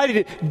to the light, and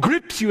it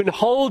grips you and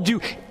holds you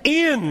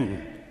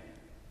in.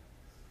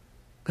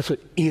 That's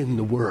what in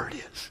the Word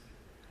is.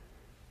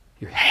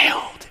 You're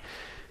held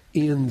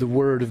in the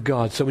Word of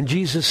God. So when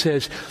Jesus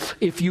says,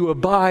 if you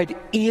abide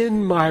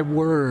in my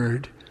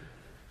Word,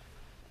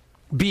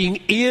 being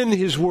in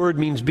His Word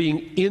means being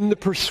in the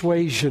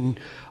persuasion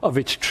of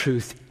its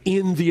truth,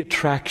 in the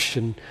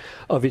attraction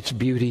of its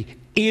beauty,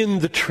 in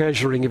the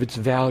treasuring of its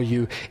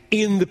value,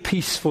 in the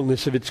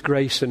peacefulness of its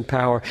grace and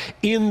power,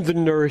 in the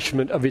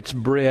nourishment of its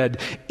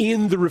bread,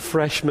 in the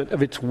refreshment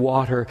of its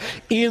water,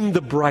 in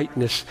the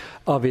brightness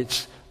of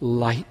its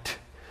light.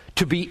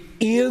 To be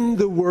in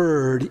the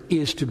Word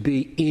is to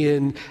be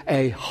in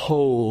a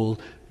whole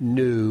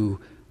new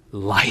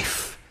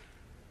life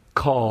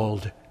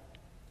called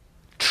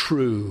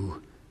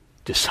true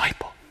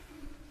disciple.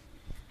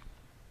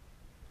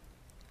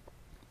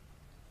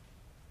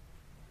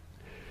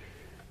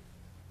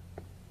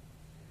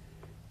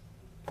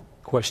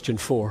 Question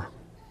 4.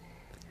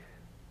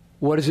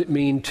 What does it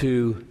mean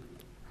to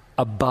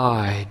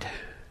abide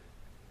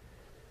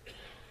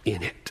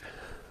in it?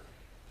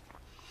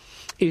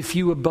 If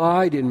you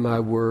abide in my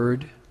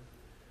word,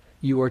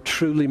 you are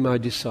truly my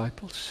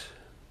disciples.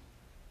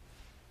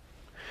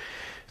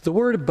 The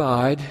word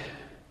abide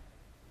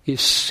is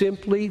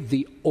simply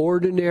the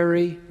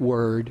ordinary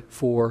word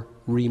for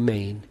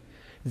remain.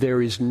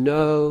 There is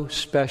no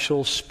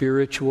special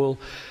spiritual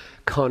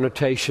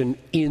connotation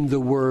in the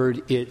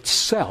word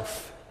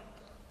itself.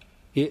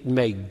 It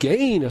may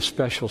gain a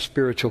special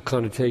spiritual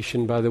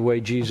connotation by the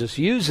way Jesus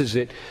uses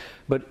it,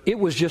 but it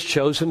was just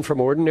chosen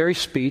from ordinary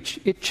speech.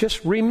 It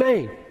just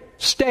remain,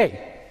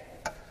 stay.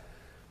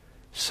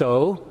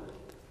 So,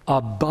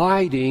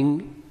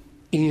 abiding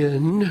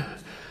in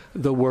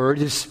the word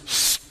is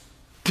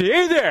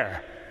stay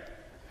there.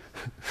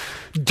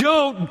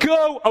 Don't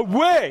go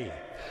away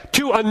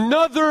to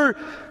another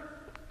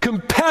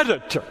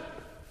competitor.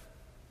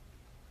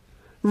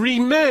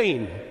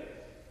 Remain.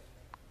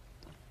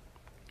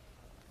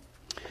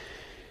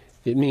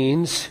 It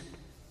means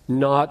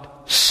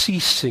not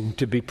ceasing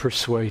to be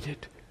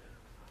persuaded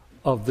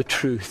of the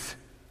truth.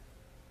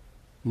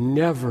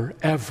 Never,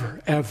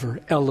 ever, ever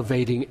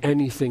elevating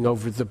anything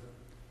over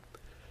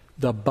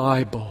the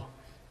Bible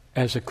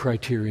as a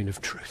criterion of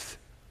truth.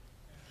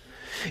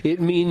 It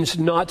means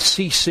not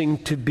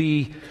ceasing to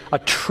be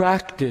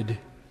attracted,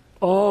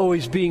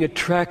 always being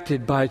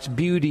attracted by its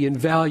beauty and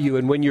value.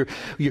 And when you're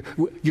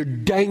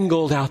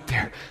dangled out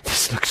there,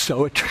 this looks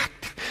so attractive.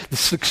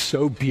 This looks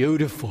so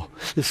beautiful.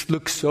 This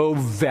looks so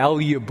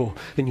valuable.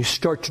 And you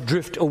start to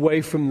drift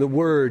away from the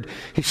word.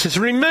 He says,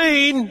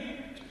 remain.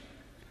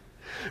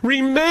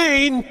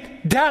 Remain.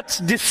 That's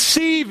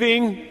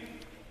deceiving.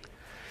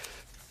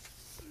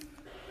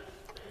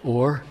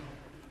 Or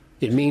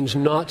it means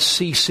not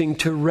ceasing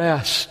to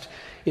rest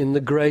in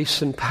the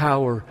grace and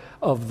power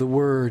of the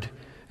word,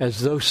 as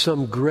though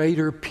some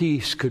greater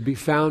peace could be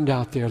found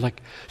out there.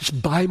 Like,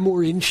 just buy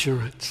more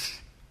insurance.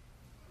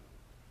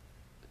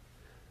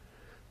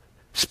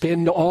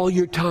 Spend all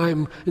your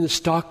time in the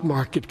stock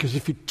market, because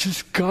if you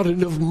just got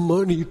enough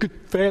money, you could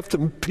have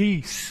some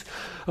peace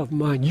of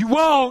mind. You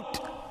won't.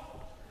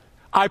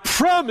 I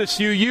promise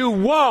you, you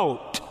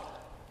won't.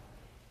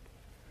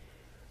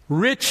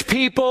 Rich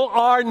people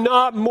are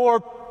not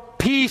more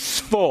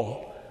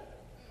peaceful.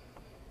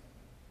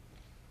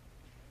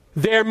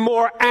 They're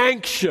more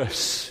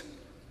anxious.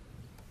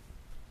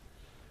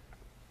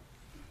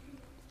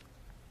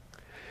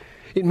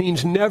 It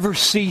means never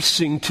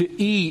ceasing to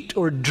eat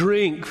or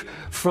drink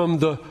from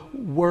the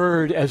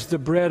Word as the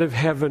bread of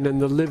heaven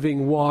and the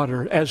living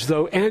water, as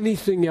though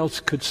anything else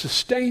could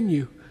sustain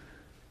you.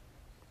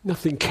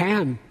 Nothing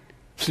can.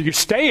 So you're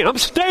staying. I'm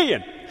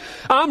staying.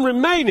 I'm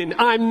remaining.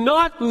 I'm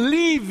not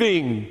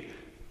leaving.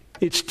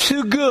 It's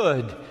too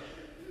good.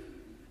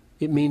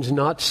 It means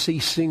not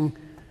ceasing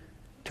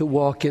to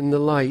walk in the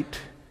light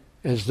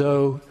as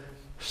though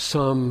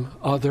some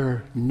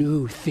other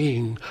new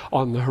thing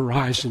on the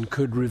horizon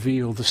could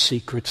reveal the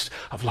secrets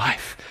of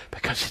life,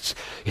 because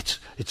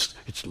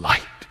it's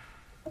light.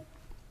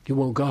 You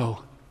won't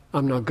go.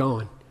 I'm not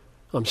going.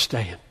 I'm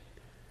staying.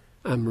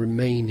 I'm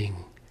remaining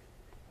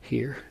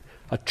here.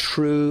 A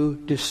true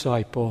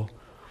disciple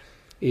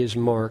is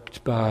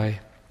marked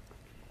by,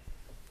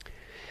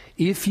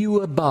 if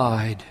you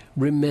abide,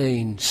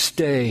 remain,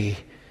 stay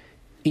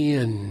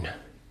in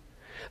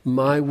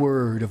my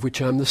word, of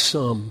which I'm the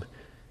sum,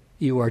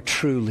 you are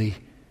truly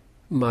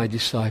my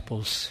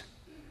disciples.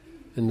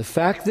 And the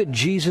fact that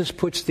Jesus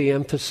puts the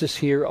emphasis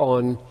here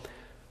on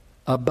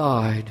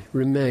abide,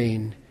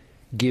 remain,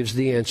 gives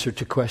the answer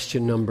to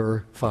question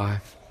number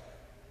 5.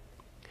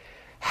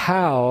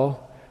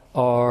 How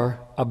are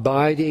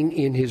abiding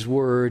in His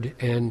Word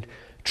and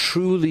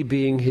truly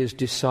being His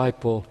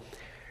disciple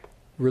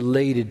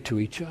related to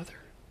each other?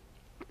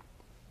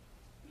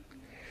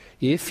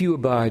 If you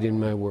abide in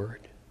my Word,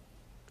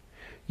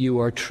 you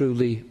are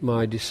truly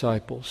my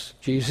disciples.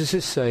 Jesus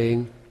is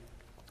saying,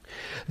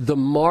 the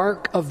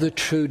mark of the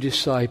true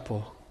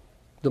disciple,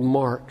 the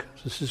mark,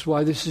 this is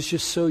why this is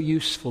just so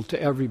useful to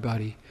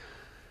everybody.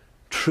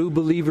 True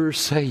believers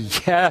say,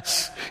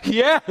 yes,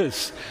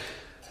 yes.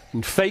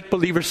 And fake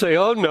believers say,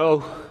 oh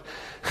no,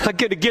 I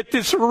got to get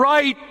this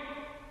right.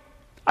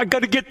 I got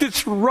to get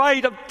this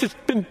right. I've just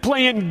been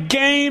playing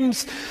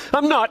games.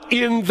 I'm not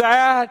in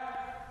that.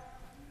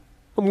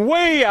 I'm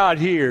way out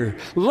here,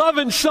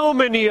 loving so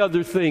many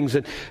other things.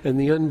 And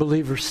the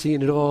unbeliever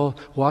seeing it all,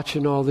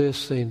 watching all this,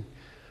 saying,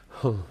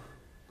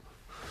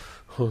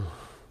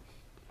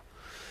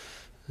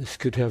 this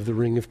could have the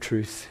ring of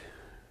truth.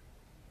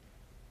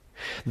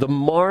 The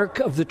mark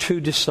of the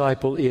true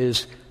disciple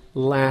is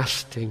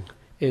lasting,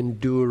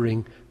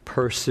 enduring,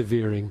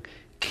 persevering,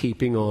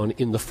 keeping on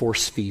in the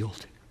force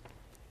field.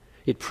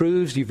 It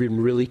proves you've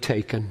been really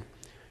taken.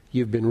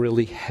 You've been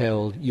really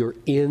held. You're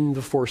in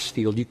the force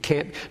field. You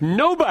can't,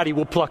 nobody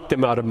will pluck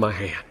them out of my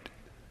hand.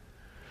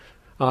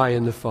 I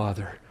and the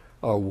Father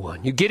are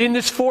one. You get in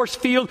this force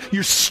field,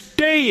 you're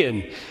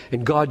staying.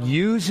 And God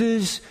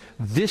uses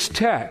this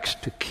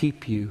text to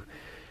keep you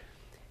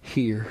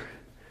here.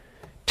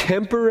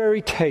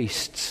 Temporary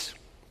tastes.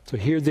 So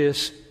hear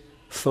this,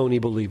 phony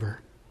believer.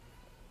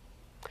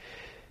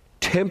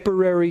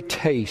 Temporary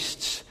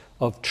tastes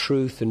of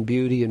truth and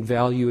beauty and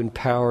value and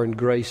power and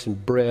grace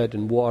and bread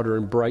and water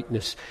and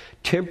brightness.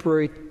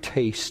 Temporary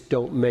tastes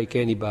don't make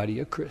anybody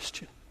a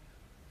Christian.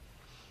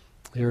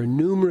 There are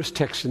numerous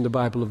texts in the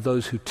Bible of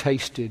those who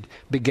tasted,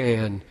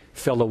 began,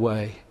 fell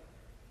away.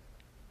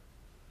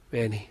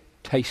 Many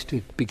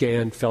tasted,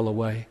 began, fell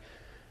away.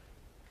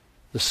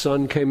 The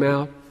sun came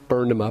out,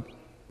 burned them up.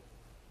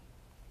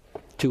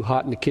 Too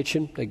hot in the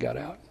kitchen, they got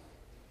out.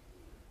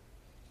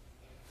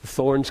 The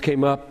thorns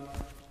came up.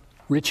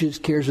 Riches,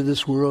 cares of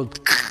this world,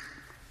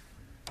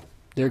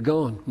 they're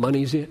gone.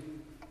 Money's it.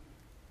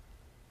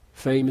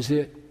 Fame is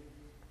it.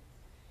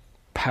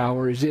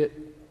 Power is it.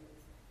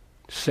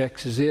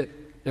 Sex is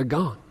it. They're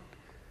gone.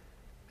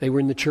 They were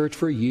in the church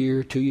for a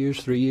year, 2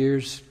 years, 3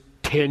 years,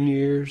 10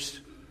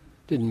 years.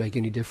 Didn't make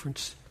any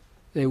difference.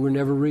 They were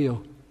never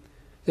real.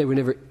 They were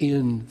never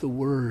in the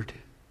Word.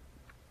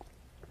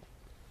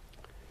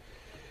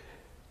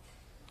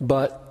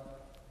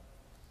 But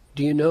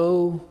do you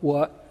know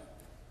what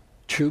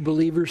true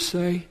believers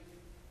say?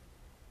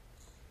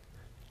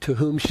 To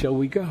whom shall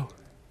we go?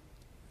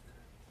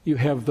 You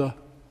have the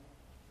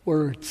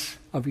words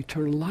of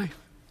eternal life.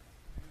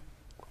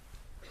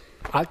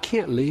 I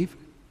can't leave.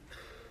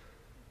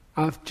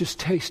 I've just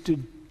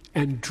tasted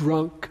and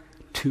drunk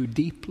too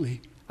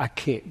deeply. I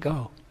can't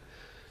go.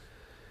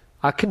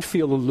 I can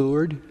feel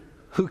allured.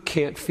 Who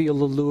can't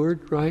feel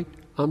allured, right?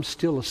 I'm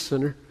still a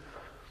sinner.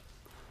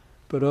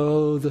 But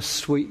oh, the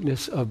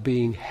sweetness of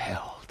being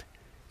held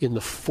in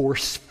the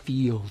force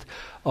field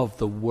of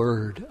the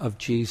Word of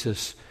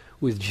Jesus,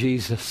 with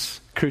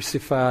Jesus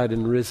crucified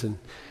and risen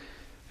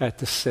at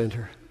the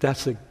center.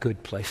 That's a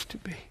good place to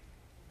be.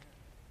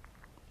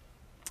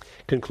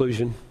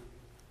 Conclusion.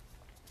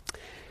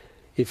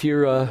 If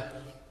you're a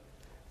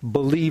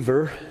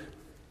believer,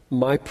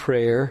 my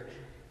prayer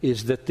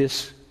is that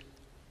this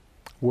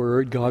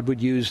word, God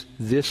would use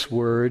this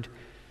word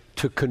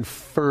to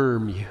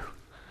confirm you.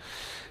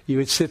 You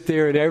would sit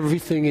there and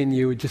everything in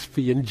you would just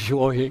be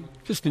enjoying.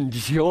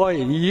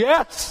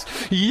 Yes!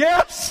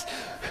 Yes!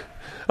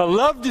 I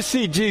love to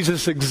see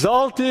Jesus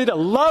exalted. I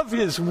love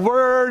His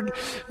Word.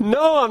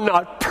 No, I'm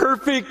not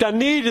perfect. I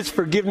need His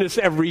forgiveness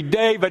every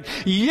day. But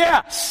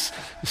yes!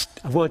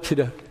 I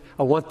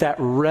want that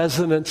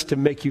resonance to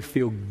make you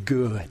feel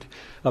good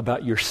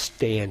about your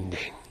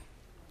standing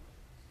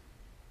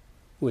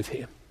with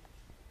Him.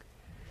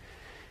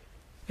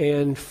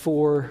 And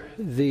for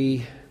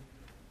the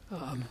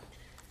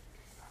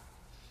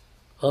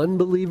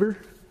unbeliever,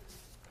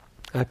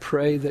 I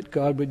pray that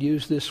God would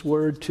use this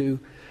word to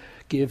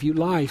give you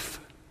life.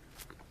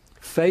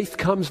 Faith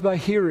comes by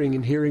hearing,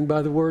 and hearing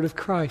by the word of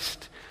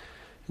Christ.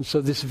 And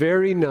so this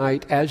very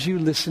night, as you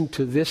listen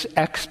to this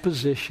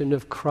exposition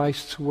of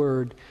Christ's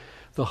word,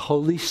 the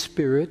Holy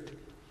Spirit,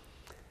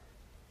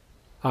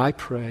 I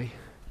pray,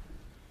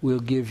 will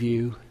give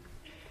you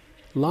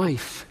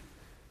life.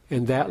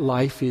 And that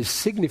life is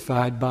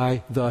signified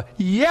by the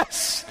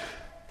yes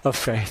of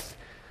faith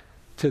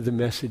to the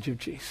message of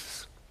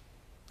Jesus.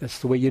 That's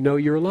the way you know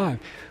you're alive.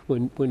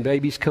 When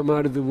babies come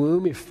out of the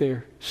womb, if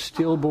they're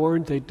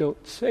stillborn, they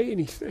don't say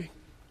anything.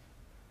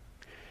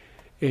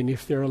 And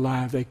if they're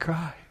alive, they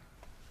cry.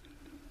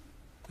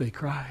 They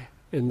cry.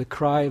 And the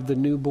cry of the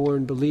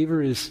newborn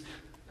believer is,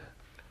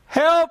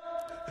 help!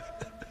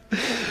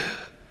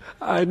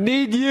 I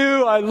need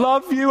you. I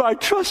love you. I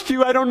trust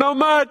you. I don't know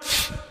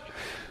much.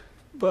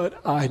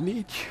 But I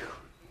need you.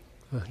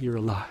 Well, you're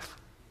alive.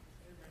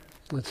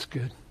 That's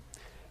good.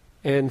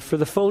 And for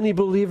the phony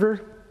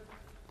believer,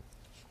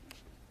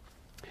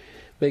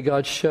 may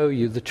God show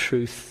you the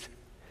truth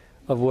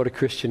of what a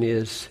Christian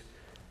is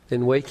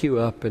and wake you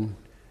up and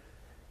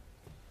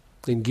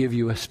give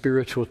you a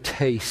spiritual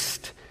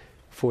taste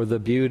for the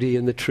beauty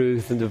and the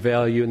truth and the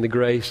value and the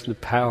grace and the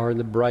power and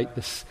the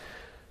brightness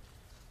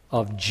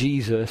of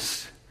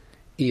Jesus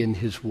in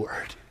His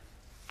Word.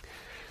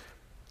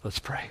 Let's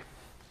pray.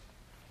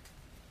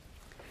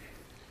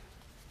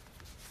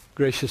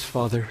 Gracious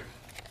Father,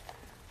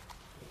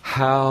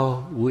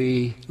 how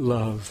we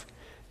love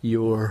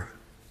your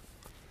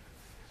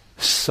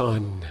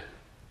Son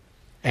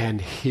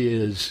and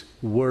His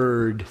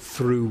Word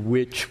through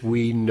which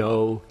we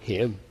know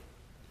Him.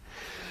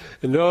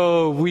 And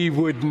oh, we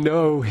would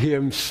know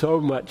Him so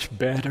much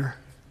better.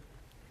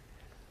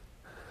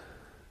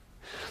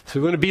 So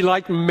we want to be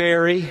like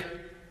Mary,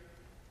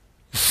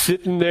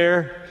 sitting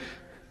there,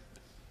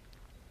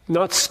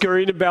 not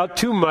scurrying about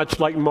too much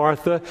like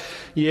Martha.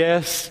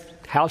 Yes,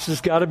 house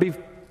has got to be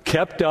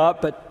kept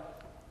up, but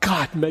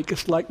God, make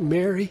us like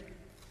Mary.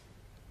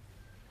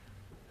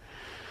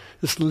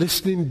 Just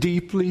listening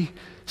deeply,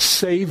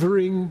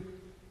 savoring,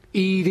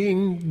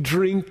 eating,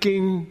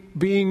 drinking,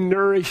 being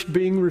nourished,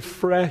 being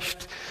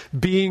refreshed,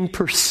 being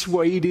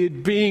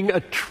persuaded, being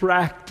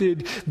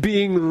attracted,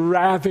 being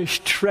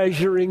ravished,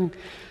 treasuring,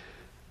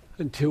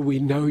 until we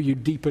know you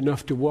deep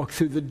enough to walk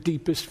through the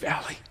deepest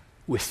valley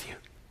with you.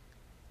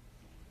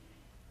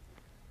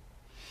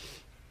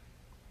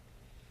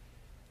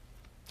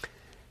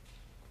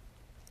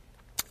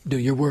 Do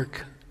your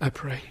work, I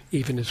pray,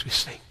 even as we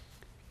sing.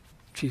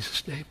 In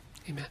Jesus' name,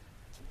 amen.